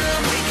looking good.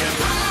 The game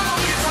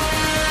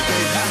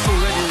has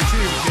already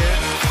resumed here.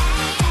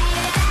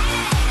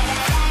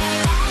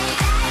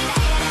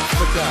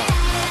 Vidal.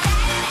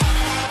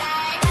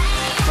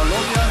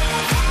 Bologna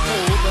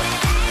hold, but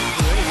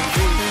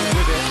anything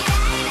with it.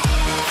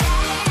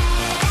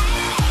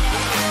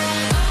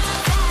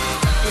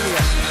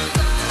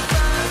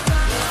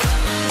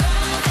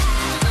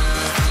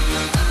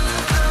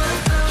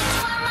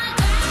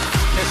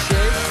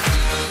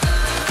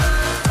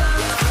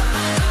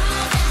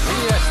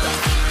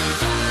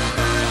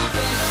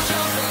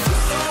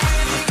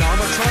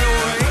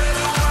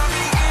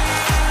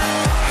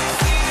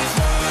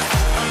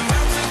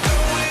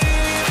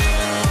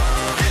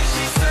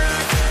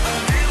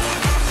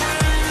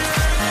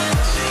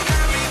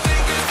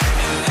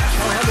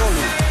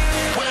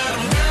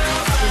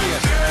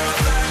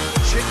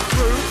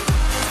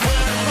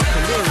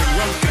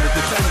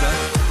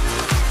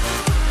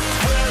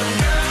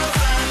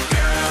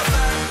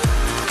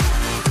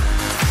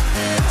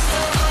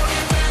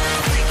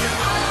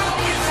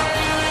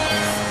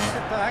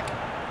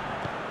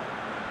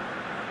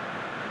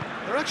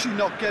 They're actually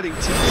not getting too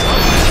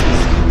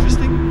tight.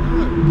 Interesting.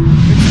 No.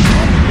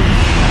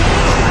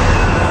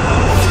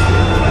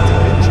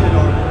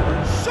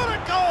 Shot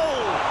at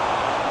goal!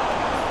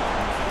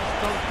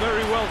 Done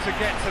very well to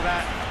get to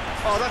that.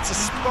 Oh, that's a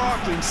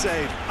sparkling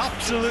save.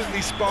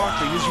 Absolutely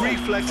sparkling. His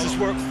reflexes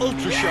were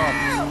ultra sharp.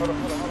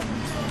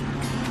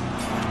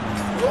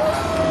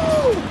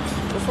 Whoa!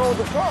 What's wrong with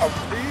the car?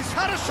 He's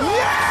had a shot!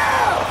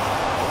 Yeah!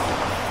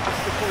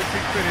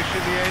 Disappointing finish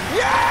in the end.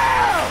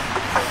 Yeah!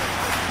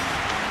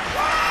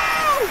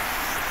 Wow!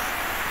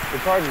 The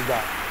car just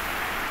died.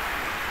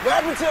 What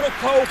happened to the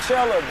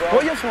Coachella, bro?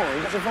 Where's your phone?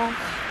 You got your phone?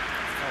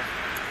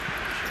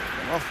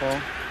 My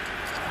phone.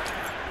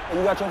 Oh,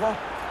 you got your phone?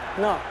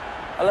 No.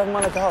 I left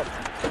mine at the house.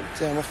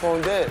 Damn, my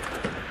phone dead.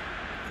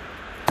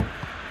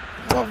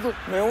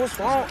 Man, what's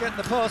wrong? Getting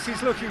the pass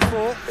he's looking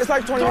for. It's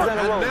like 20 minutes down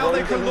the road. And now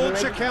they can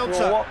launch a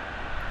counter.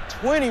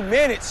 20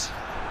 minutes?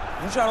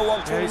 You trying to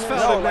walk 20 he's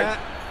minutes? fouled him Like, there.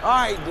 all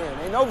right, then.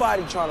 Ain't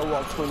nobody trying to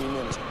walk 20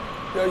 minutes.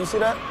 Yo, you see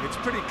that? It's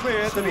pretty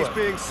clear that he's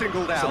being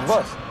singled out. It's a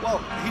bus. Well,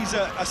 he's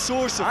a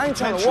source of I ain't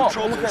trying to potential walk.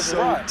 trouble, I'm so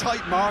ride.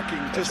 tight marking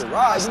just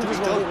ride. has to You be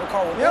just gonna done. get in the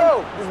car with me.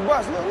 Yo, this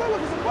bus. Look,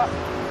 it's a bus.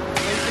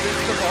 Placing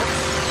into the box.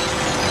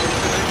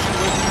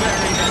 Intervention was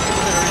very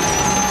necessary.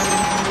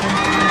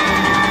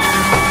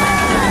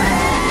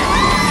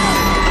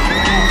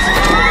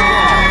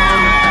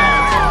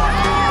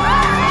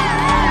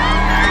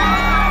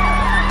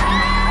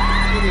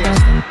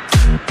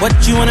 What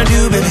you wanna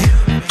do, baby?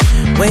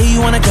 Where you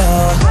wanna go?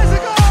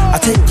 I'll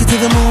take you to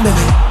the moon,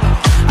 baby.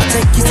 I'll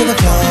take you to the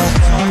floor.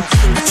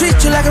 I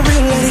treat you like a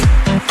real lady,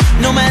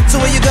 no matter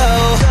where you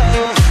go.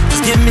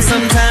 Just give me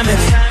some time,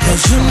 baby.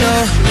 Cause you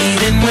know,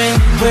 even when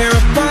we're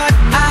apart,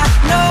 I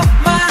know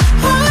my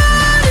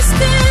heart is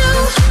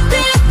still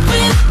there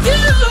with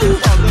you.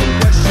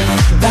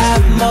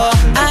 5 more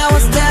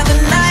hours till the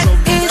night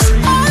is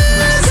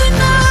ours,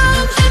 and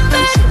I'm in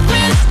bed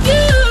with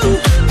you.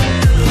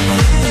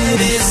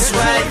 This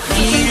right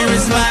here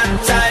is my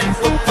type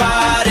of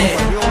party.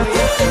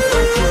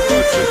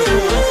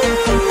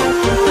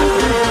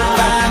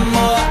 5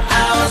 more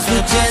hours,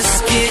 we're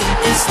just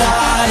getting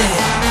started.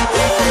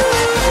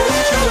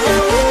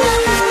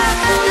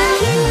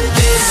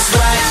 This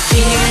right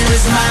here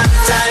is my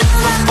type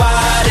of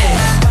party.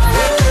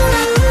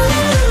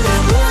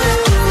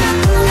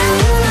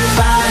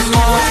 5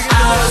 more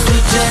hours,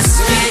 we're just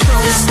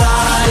getting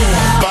started.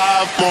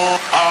 5 more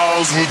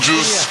hours, we're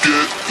just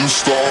getting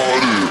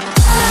started.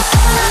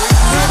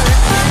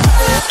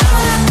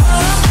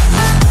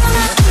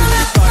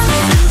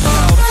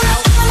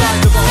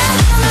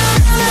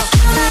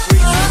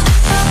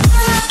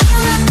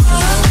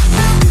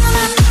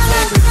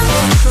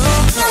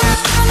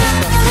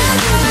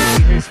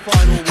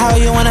 How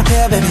you wanna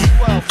feel, baby?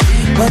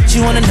 What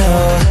you wanna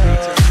know?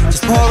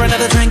 Just pour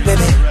another drink,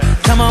 baby.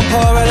 Come on,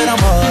 pour a little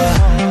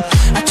more.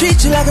 I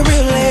treat you like a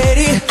real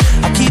lady.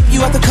 I'll keep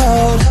you out the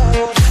cold.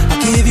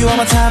 I'll give you all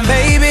my time,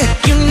 baby.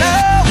 You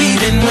know,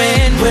 even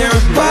when we're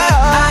apart,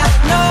 I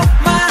know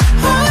my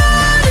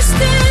heart is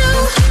still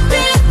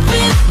there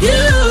with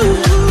you.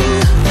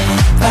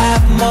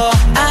 5 more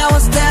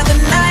hours till the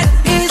night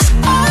is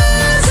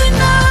ours, and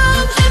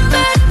I'm in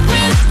bed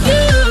with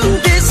you.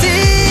 This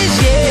is,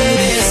 yeah,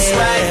 this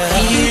right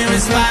here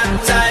is my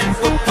type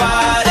of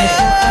party.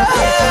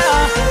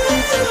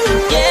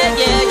 Yeah,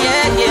 yeah,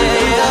 yeah,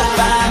 yeah.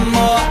 5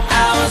 more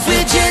hours,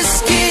 we're just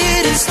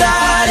getting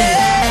started.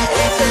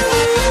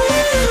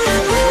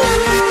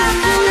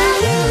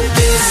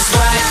 This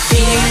right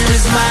here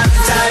is my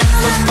type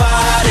of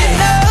party.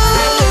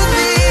 Oh,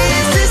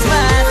 this is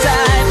my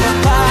type of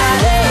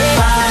party.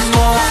 5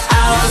 more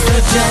hours,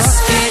 we're just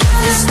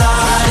getting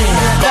started.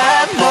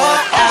 5 more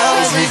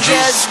hours, we're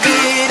just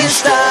getting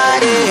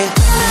started.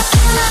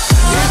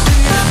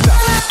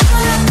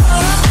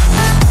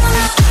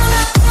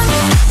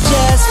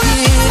 Just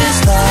getting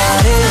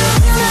started.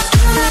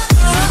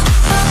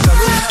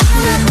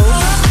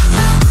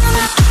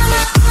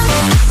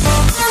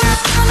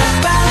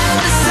 Follow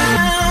the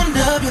sound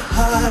of your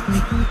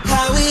heartbeat,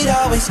 how it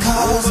always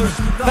calls me,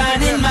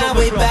 finding my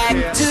way back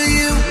to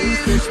you.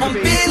 I'm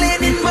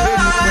feeling it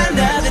more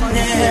now than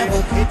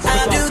ever.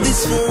 I'll do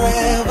this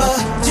forever,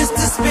 just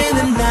to spend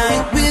the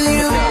night with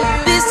you.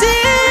 This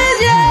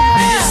is, yeah,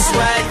 this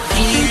right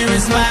here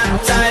is my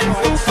type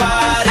of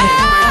party.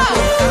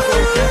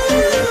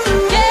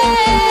 Yeah,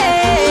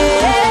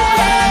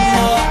 5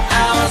 more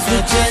hours,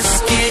 we're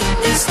just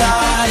getting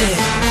started.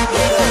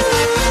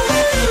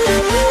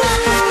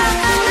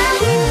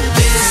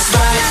 This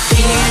right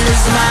here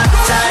is my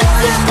type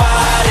of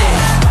party.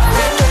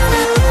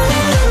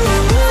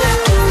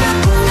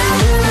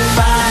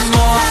 5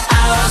 more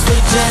hours,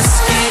 we're just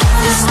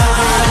getting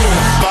started.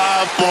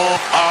 5 more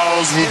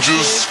hours, we're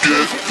just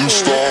getting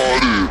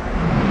started.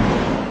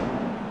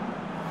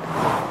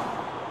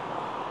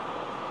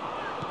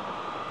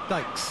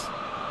 Thanks.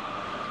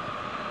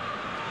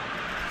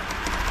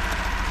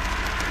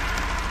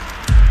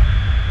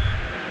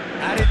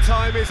 Added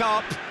time is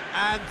up,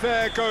 and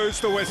there goes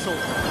the whistle.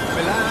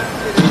 Milan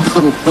in its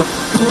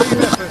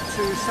supreme effort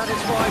to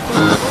satisfy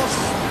both of us.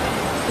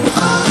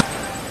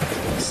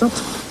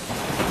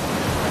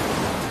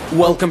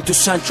 Welcome to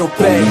Central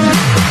Bay.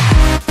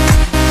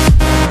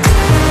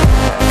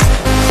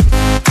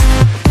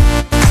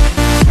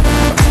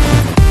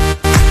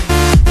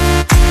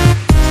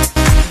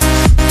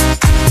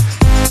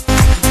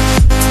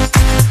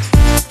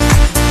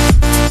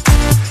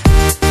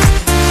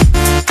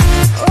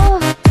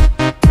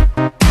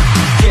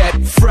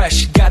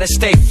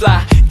 Stay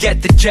fly,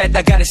 get the jet,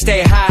 I gotta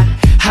stay high.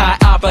 High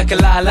up like a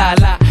la la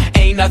la.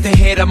 Ain't nothing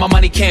here that my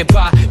money can't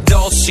buy.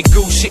 Dolce,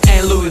 Gucci,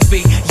 and Louis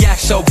V. Yak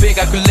so big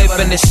I could live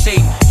in the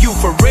sea. You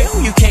for real?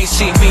 You can't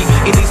see me.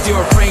 In these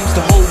Dior frames,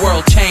 the whole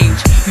world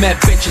changed. Mad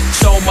bitches,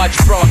 so much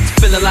broad.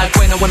 Feeling like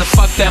when I wanna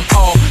fuck them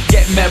all.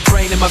 Get mad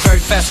brain in my very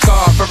fast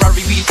car.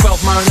 Ferrari V12,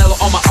 Maranello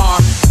on my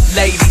arm.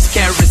 Ladies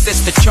can't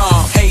resist the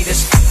charm.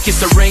 Haters, kiss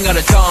the ring of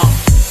the dawn.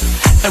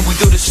 And we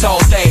do this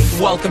all day.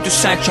 Welcome to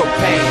Sancho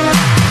Pay.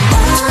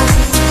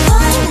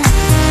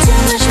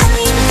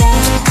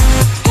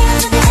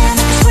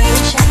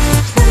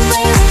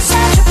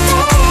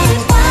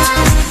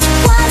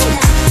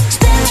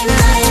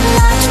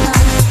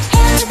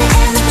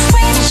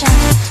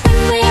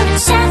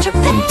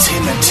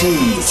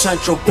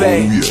 Central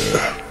Bay. Oh,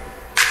 yeah.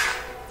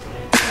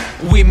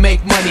 We make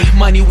money,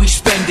 money we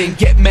spending.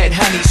 Get mad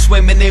honey,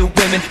 swimming in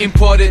women.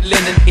 Imported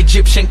linen,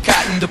 Egyptian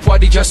cotton. The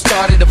party just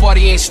started, the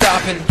party ain't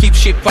stopping. Keep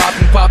shit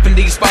popping, popping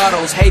these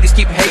bottles. Haters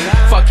keep hating,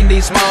 fucking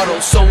these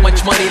models. So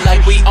much money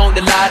like we own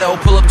the lotto.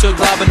 Pull up to a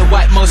club in the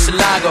white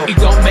Murcielago. It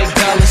don't make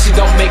dollars, it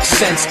don't make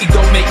sense. It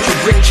don't make you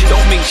rich, it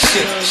don't mean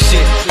shit,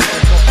 shit.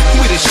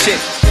 We the shit,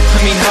 I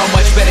mean how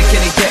much better can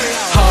it get?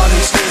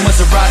 Harleys,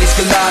 Maseratis,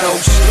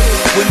 Gelatos.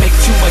 We make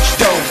too much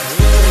dough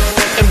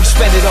and we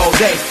spend it all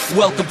day.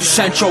 Welcome to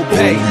Central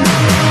Bay.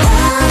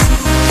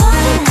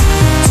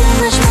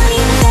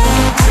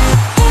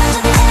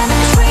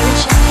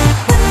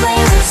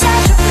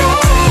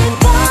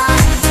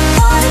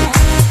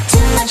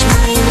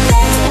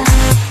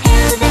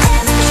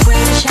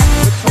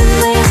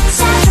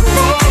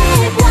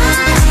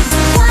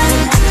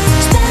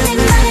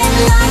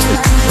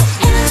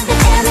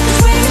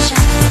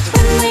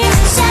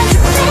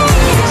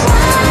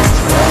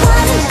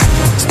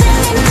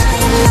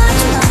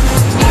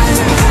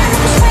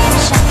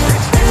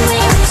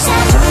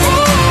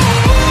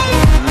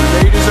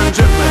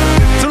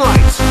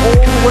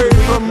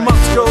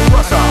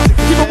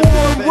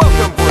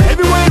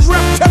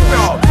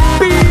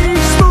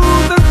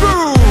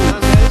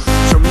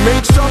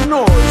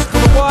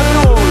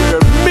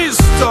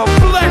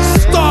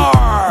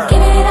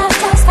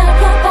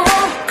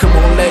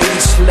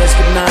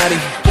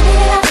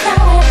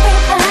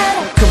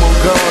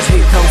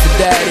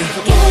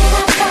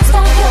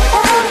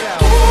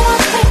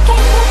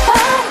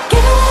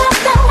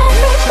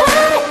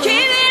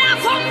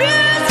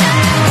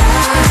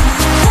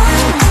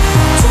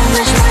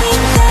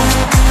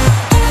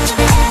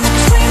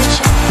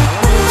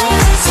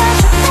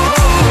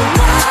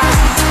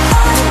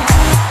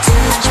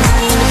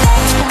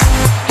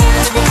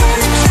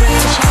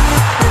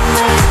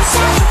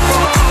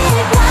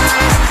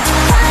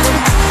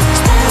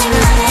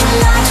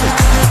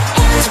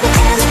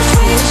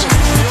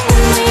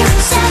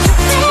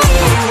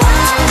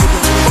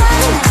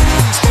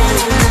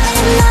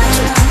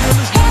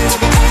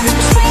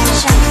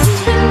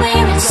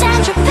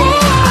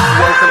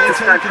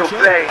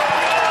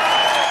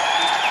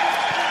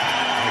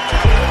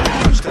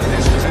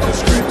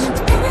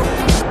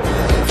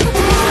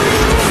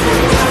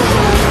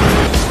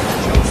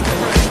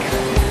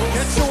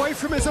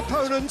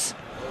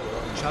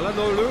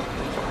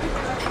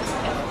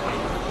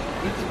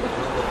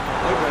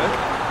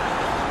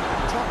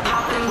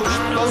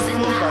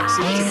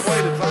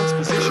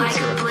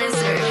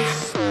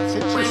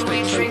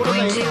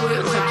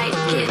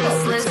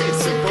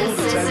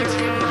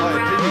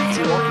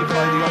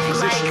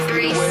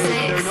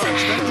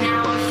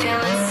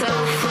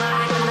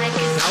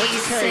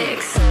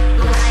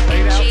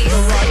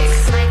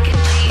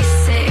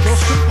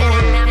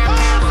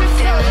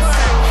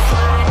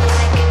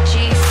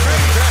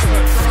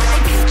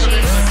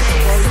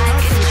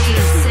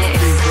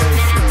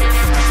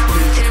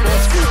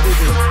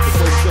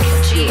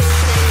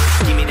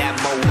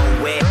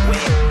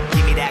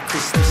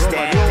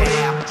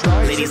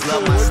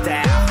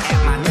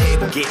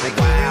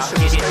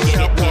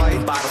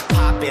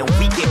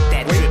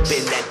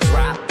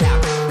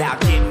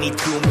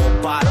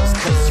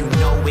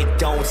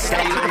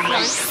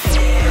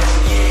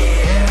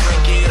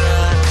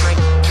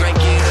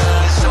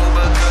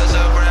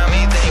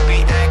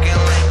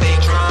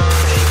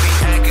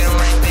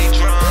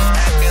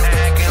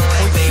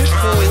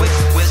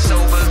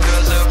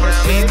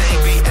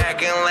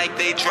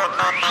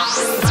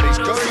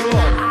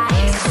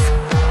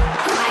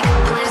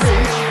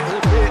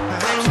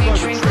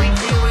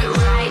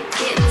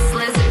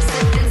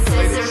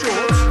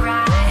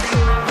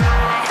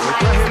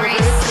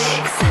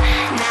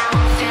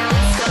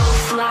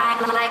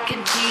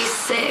 G6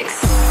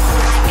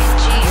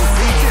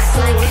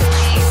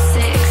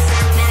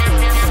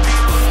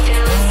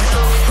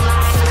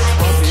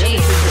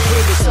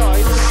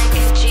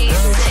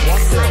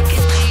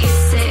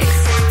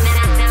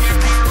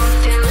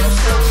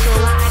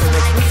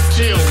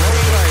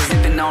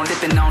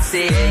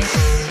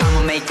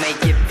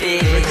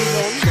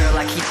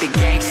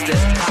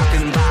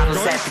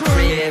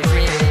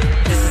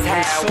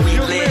 we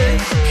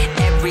live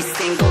every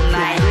single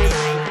night.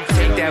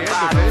 Take that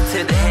bottle to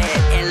the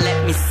head and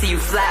let me see you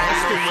fly.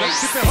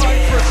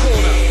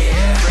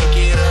 Drink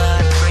it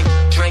up,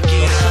 drink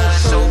it up.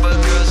 Sober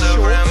girls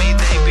around me,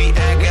 they be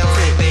acting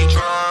like they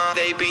drunk.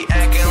 They be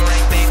acting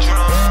like they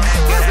drunk.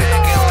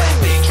 Acting like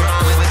they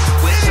drunk.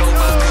 With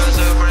sober girls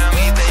around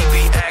me, they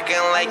be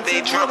acting like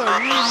they drunk.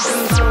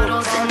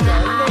 Bottles in the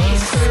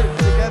ice,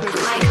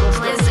 like a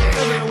blizzard.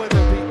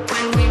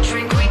 When we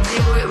drink, we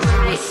do it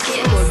right.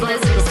 Getting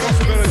blizzards,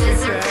 sipping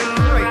scissor in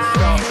my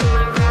ride,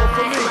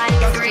 like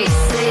grade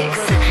 6.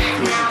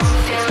 Now I'm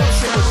feeling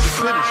so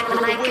fly,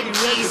 like a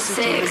G6,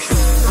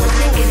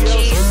 like a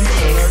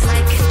G6,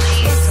 like a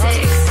G6.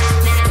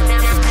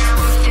 Now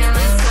I'm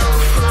feeling so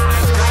fly,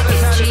 like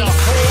a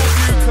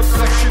G6,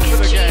 like a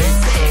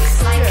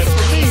G6, like a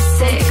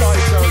G6.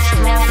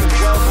 Now I'm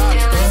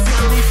feeling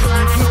so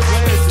fly,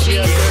 like a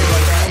G6.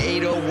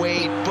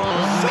 808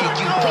 boom, make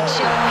you put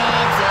your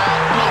hands up,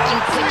 make you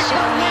put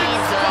your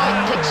hands up,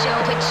 put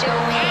your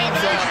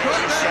hands up.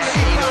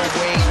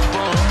 808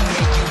 boom,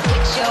 make you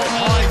put your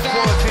hands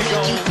up, make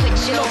you put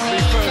your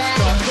hands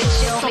up,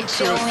 put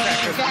your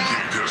hands up.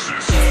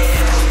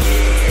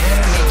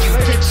 Make you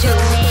put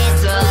your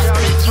hands up,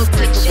 make you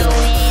put your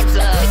hands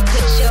up,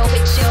 put your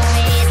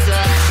hands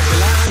up.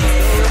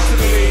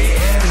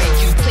 Make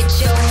you put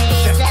your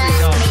hands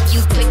up, make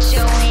you put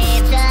your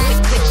hands up,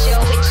 put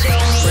your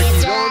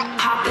hands up.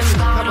 Popping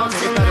bottles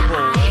in the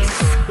ice,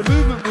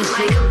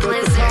 like a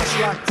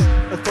blizzard.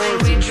 When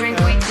we drink,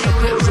 we do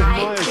it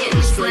right.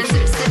 Getting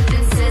blizzards,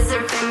 sipping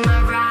scissor in my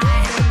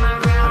ride,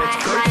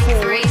 like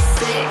grade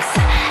 6.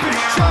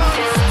 Now I'm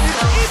feeling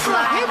so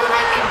fly,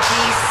 like a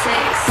G6,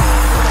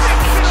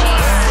 like a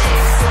G6,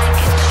 like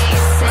a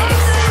G6.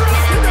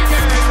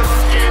 Now I'm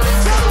feeling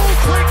so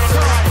fly,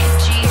 like a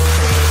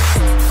G6,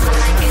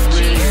 like a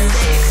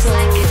G6,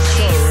 like a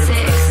G6.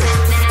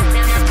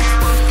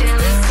 Now I'm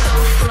feeling so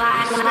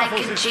fly, like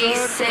a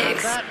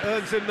G6. That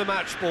earns him the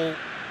match ball.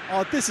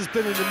 Oh, this has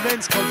been an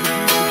immense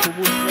contribution from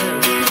one player.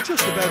 It's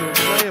just about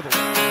unplayable.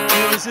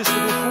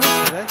 Irresistible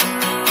force today.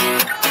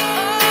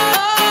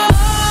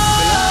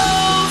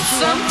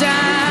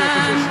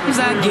 Sometimes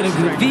I get a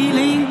good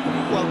feeling.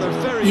 Well, they're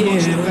very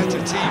much the better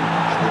team.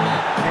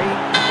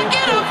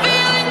 Get a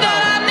feeling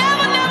that I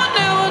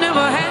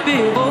never had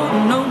before.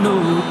 No,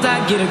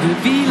 I get a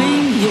good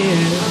feeling,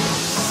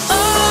 yeah.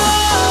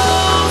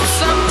 Oh,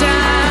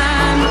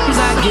 sometimes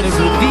I get a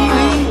good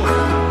feeling,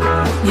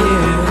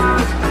 yeah.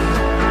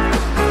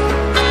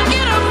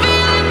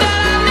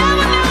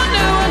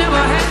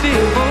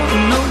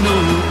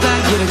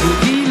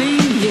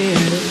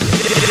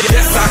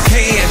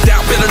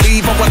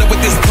 I wonder what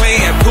this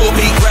plan. Pull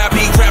me, grab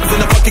us in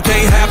the bucket,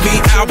 can't have me.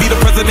 I'll be the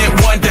president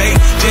one day.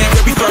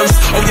 January 1st,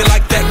 oh you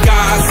like that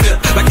gossip?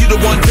 Like you the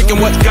one drinking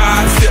what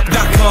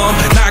gossip.com.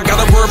 Now I got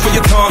a word for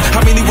your tongue.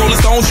 How many Rolling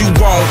Stones you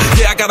want?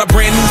 Yeah, I got a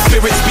brand new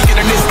spirit speaking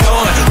in this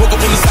gun. Woke up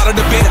on the side of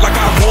the bed like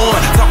I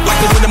won. Talk like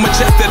the wind in my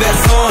chest to that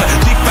sun.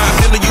 G5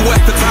 in the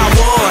US to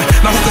Taiwan.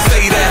 Now who can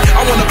say that?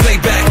 I wanna play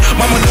back.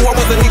 Mama knew I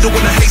was a needle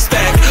in a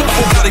haystack. A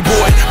full body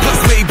boy, plus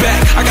way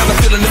back. I got a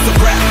feeling it's a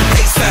rap.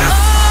 ASAP.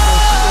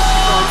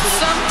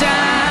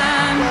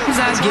 Sometimes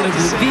I get a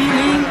good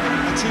feeling,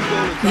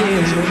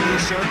 yeah.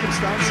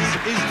 Circumstances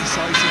is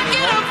decisive.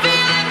 Get a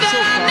feeling that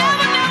I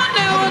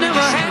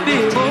never had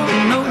before.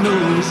 No,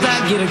 I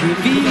get a good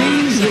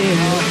feeling,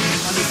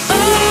 yeah. Oh,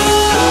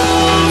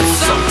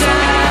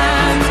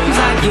 sometimes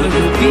I get a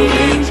good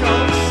feeling,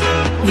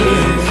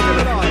 yeah.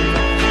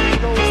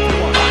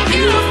 I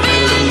get a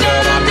feeling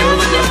that I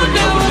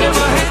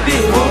never had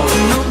before.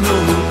 No,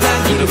 I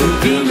get a good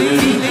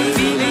feeling.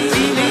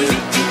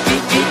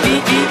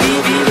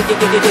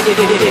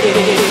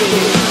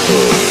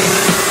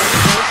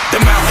 The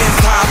mountains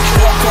high,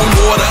 walk on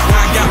water.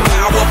 I got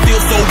power,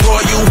 feel so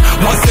royal.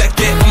 1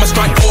 second, I'ma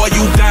strike for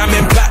you.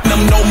 Diamond,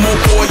 platinum, no more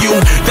for you.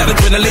 That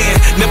adrenaline,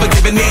 never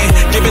giving in.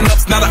 Giving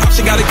up's not an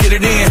option, gotta get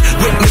it in.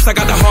 Witness, I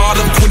got the heart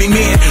of 20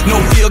 men.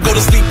 No fear, go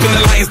to sleep in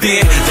the lion's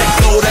den. That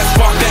glow, that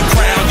spark, that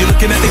crown. You're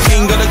looking at the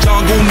king of the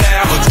jungle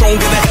now.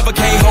 Stronger than ever,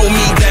 can't hold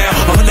me down.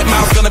 100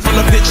 miles gunning from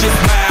the pitch's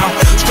mouth.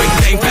 Straight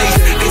game face,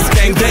 it's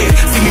game day.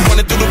 See me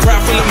running through the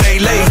crowd full of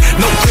melee.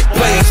 No trick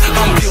plays,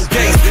 I'm Bill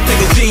Gates.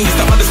 Take a genius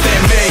to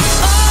understand me.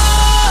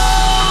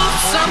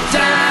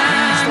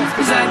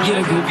 Sometimes I get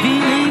a good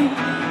feeling,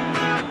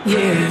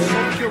 yeah.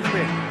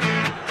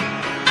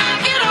 I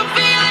get a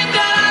feeling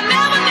that I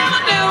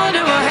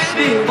never had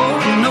before.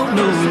 No,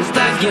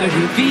 I get a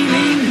good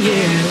feeling,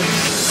 yeah.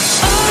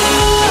 Oh,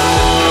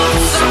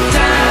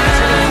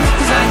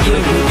 sometimes I get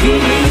a good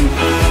feeling,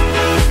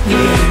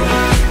 yeah.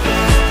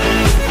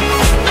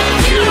 I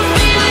get a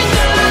feeling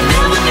that I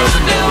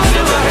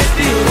never had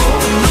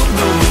before.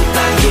 No,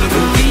 I get a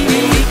good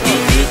feeling.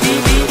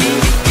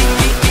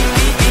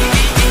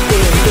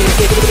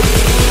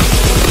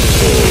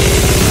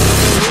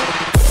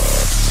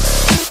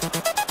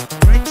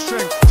 Great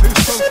strength, too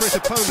strong for his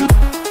opponent.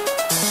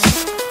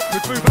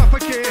 Could move up a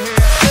gear here.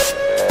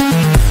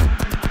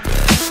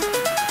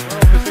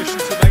 Well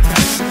positioned to make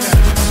that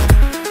success.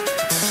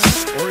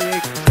 Aurier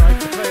tried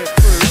to play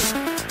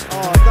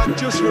that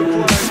just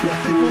requires a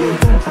bit more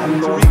oomph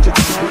to reach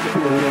its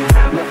target.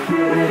 Let's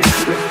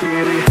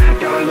get it,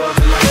 gotta love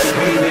it like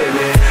we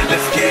live it.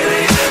 Let's get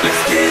it,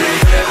 let's get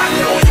it. I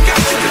know you got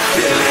to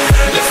feel it.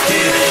 Let's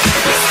get it,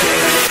 let's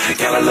get it.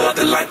 Gotta love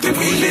the life that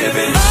we live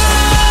in.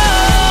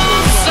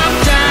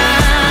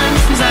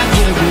 Sometimes I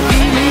get a good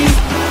feeling,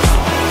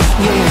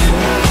 yeah.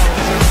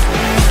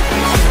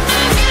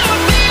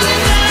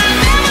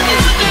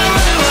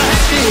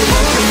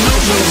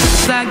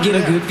 I get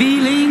a good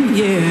feeling,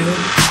 yeah.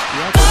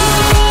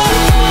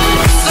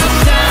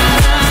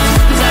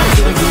 Sometimes I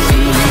get a good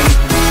feeling,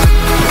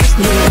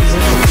 yeah.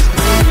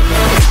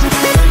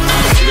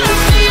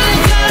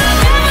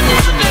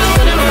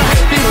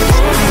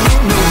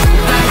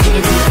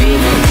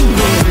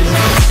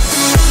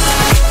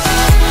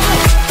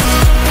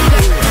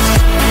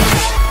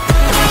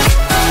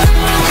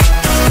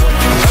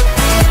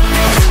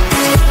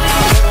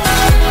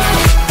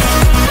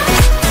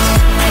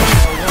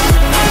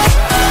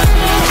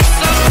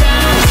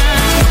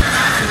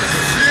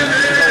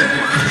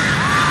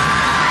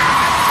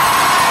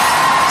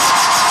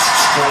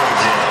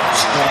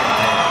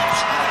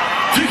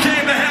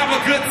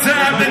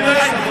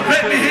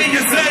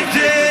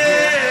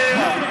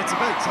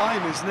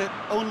 Isn't it?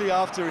 Only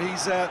after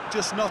he's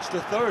just notched a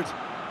third.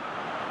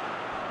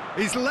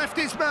 He's left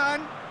his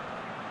man.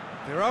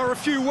 There are a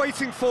few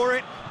waiting for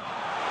it.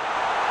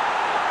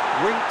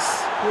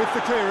 Winks with the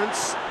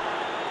clearance.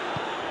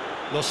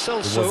 Lo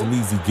Celso. It wasn't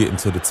easy getting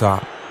to the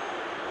top.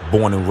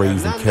 Born and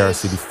raised in Carol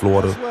City,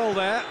 Florida.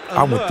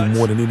 I went through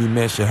more than any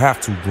man should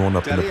have to growing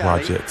up in the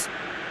projects.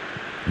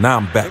 Now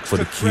I'm back for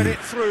the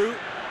kids.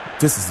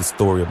 This is the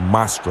story of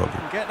my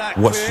struggle.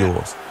 What's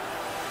yours?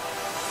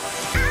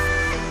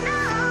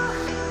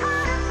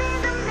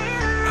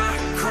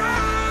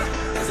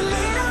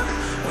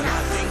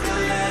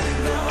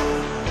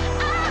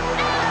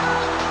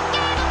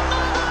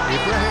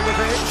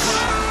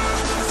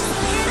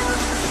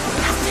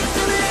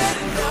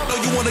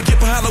 Wanna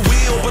get behind the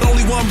wheel, but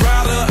only one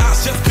rider. I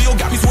just feel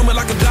got me swimming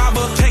like a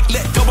diver. Can't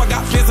let go, I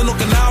got plans in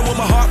Okinawa.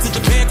 My heart to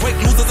Japan, quake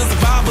losers and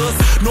survivors.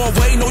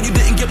 Norway, no, you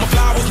didn't get my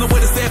flowers. No way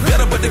to say it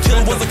better, but the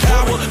killer was a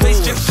coward.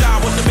 Face just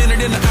showered, a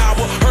minute in the hour.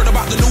 Heard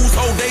about the news,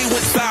 whole day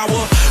went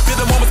sour. Feel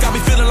the moments got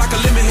me feeling like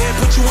a lemon head.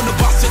 Put you in the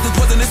box, just as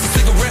wasn't this a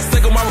cigarette.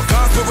 Take on my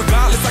regards, but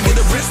regardless, I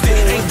get arrested.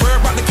 Ain't worried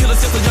about the killer,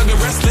 just a young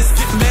and restless.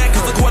 Get mad,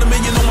 cause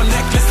 $250,000 on my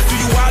necklace. Do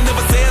you, I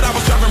never said I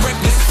was driving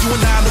reckless. You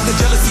and I know the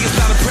jealousy is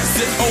not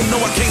impressive. Oh no,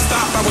 I can't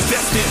stop, I was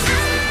destined.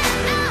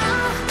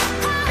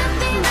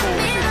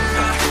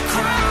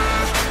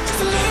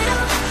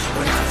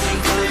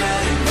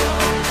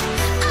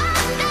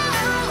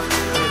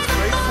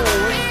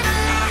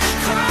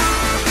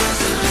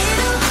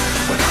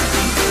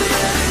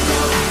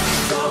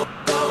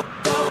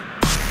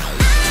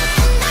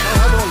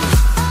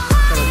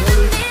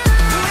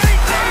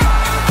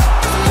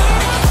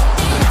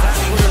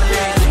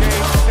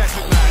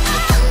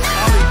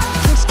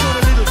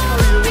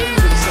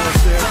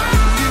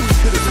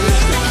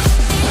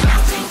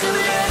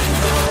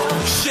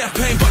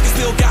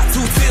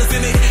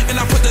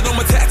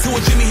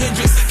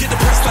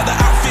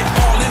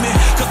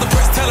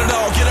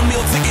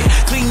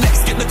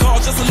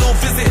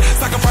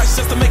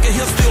 Just to make a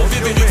hill still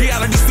vivid.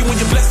 Reality see when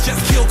you're blessed, just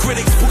kill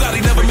critics.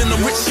 Bugatti never been the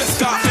rich, just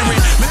start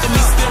fearing. Make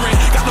me staring,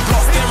 got the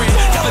block staring.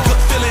 Got a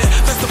good feeling,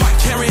 that's the bike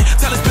carrying.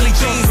 Tell us Billy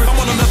Jeans, I'm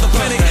on another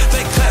planet.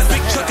 Thank class,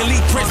 big truck,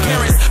 elite prince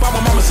parents. By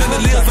my mama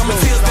chandeliers, I'm a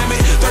tears, damn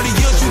it. 30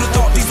 years, you'd have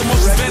thought these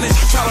emotions vanish.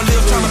 Try to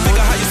live, trying to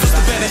figure how your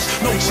sister vanished.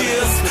 No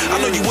cheers,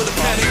 I know you would've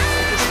panicked.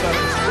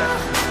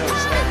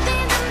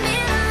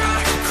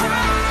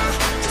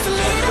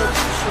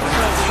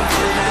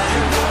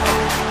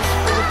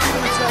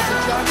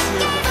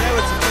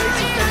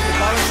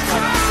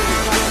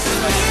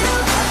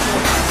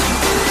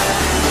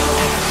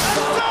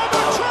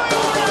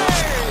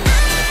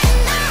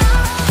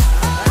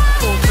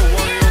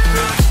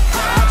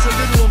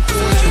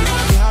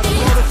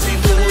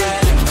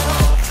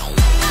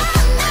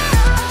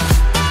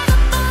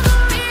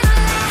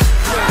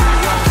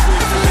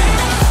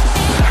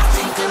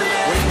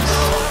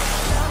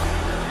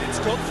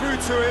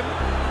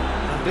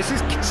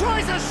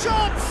 Tries a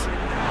shot!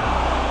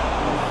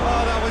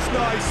 Oh, that was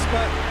nice,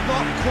 but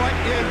not quite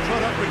the end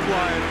product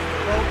required.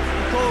 Well,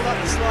 we call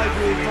that the slide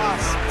rule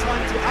pass.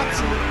 Time to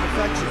absolute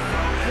perfection.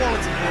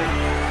 Quality ball.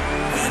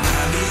 When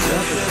I need a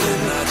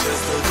feeling, I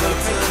just look up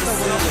to the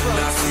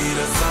ceiling. I see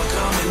the sun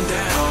coming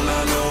down,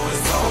 I know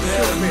it's all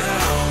better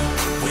now.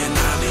 When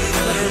I need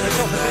a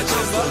feeling, I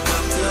just look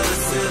up to the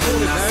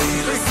ceiling. I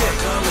see the sun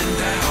coming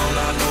down,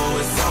 I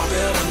know it's all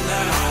better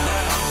now.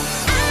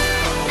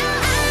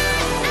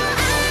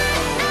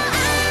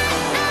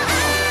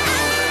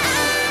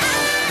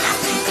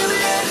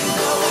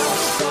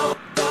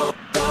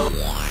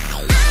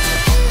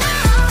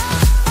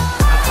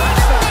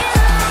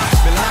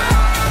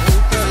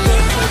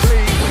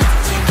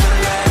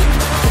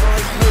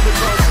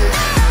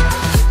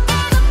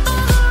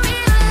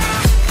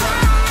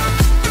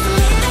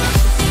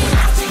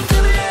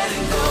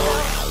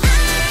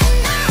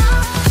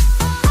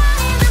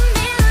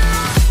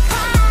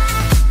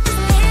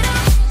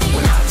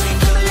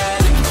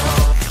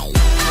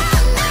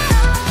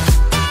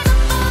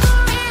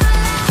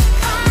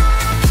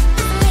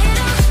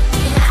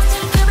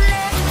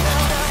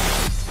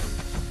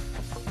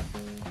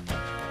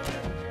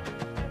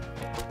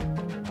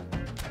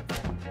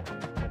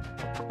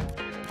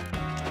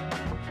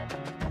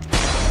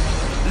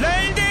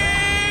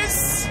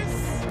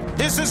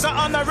 This is an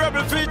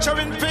honorable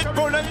featuring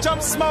Pitbull and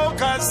Jump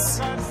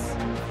Smokers.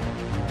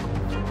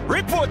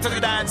 Report to the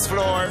dance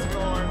floor.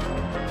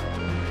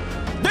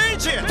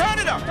 DJ, turn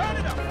it up. Girls,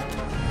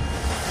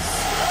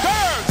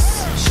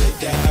 shake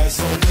that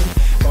ass on me.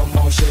 Come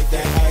on, shake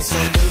that ass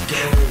on me.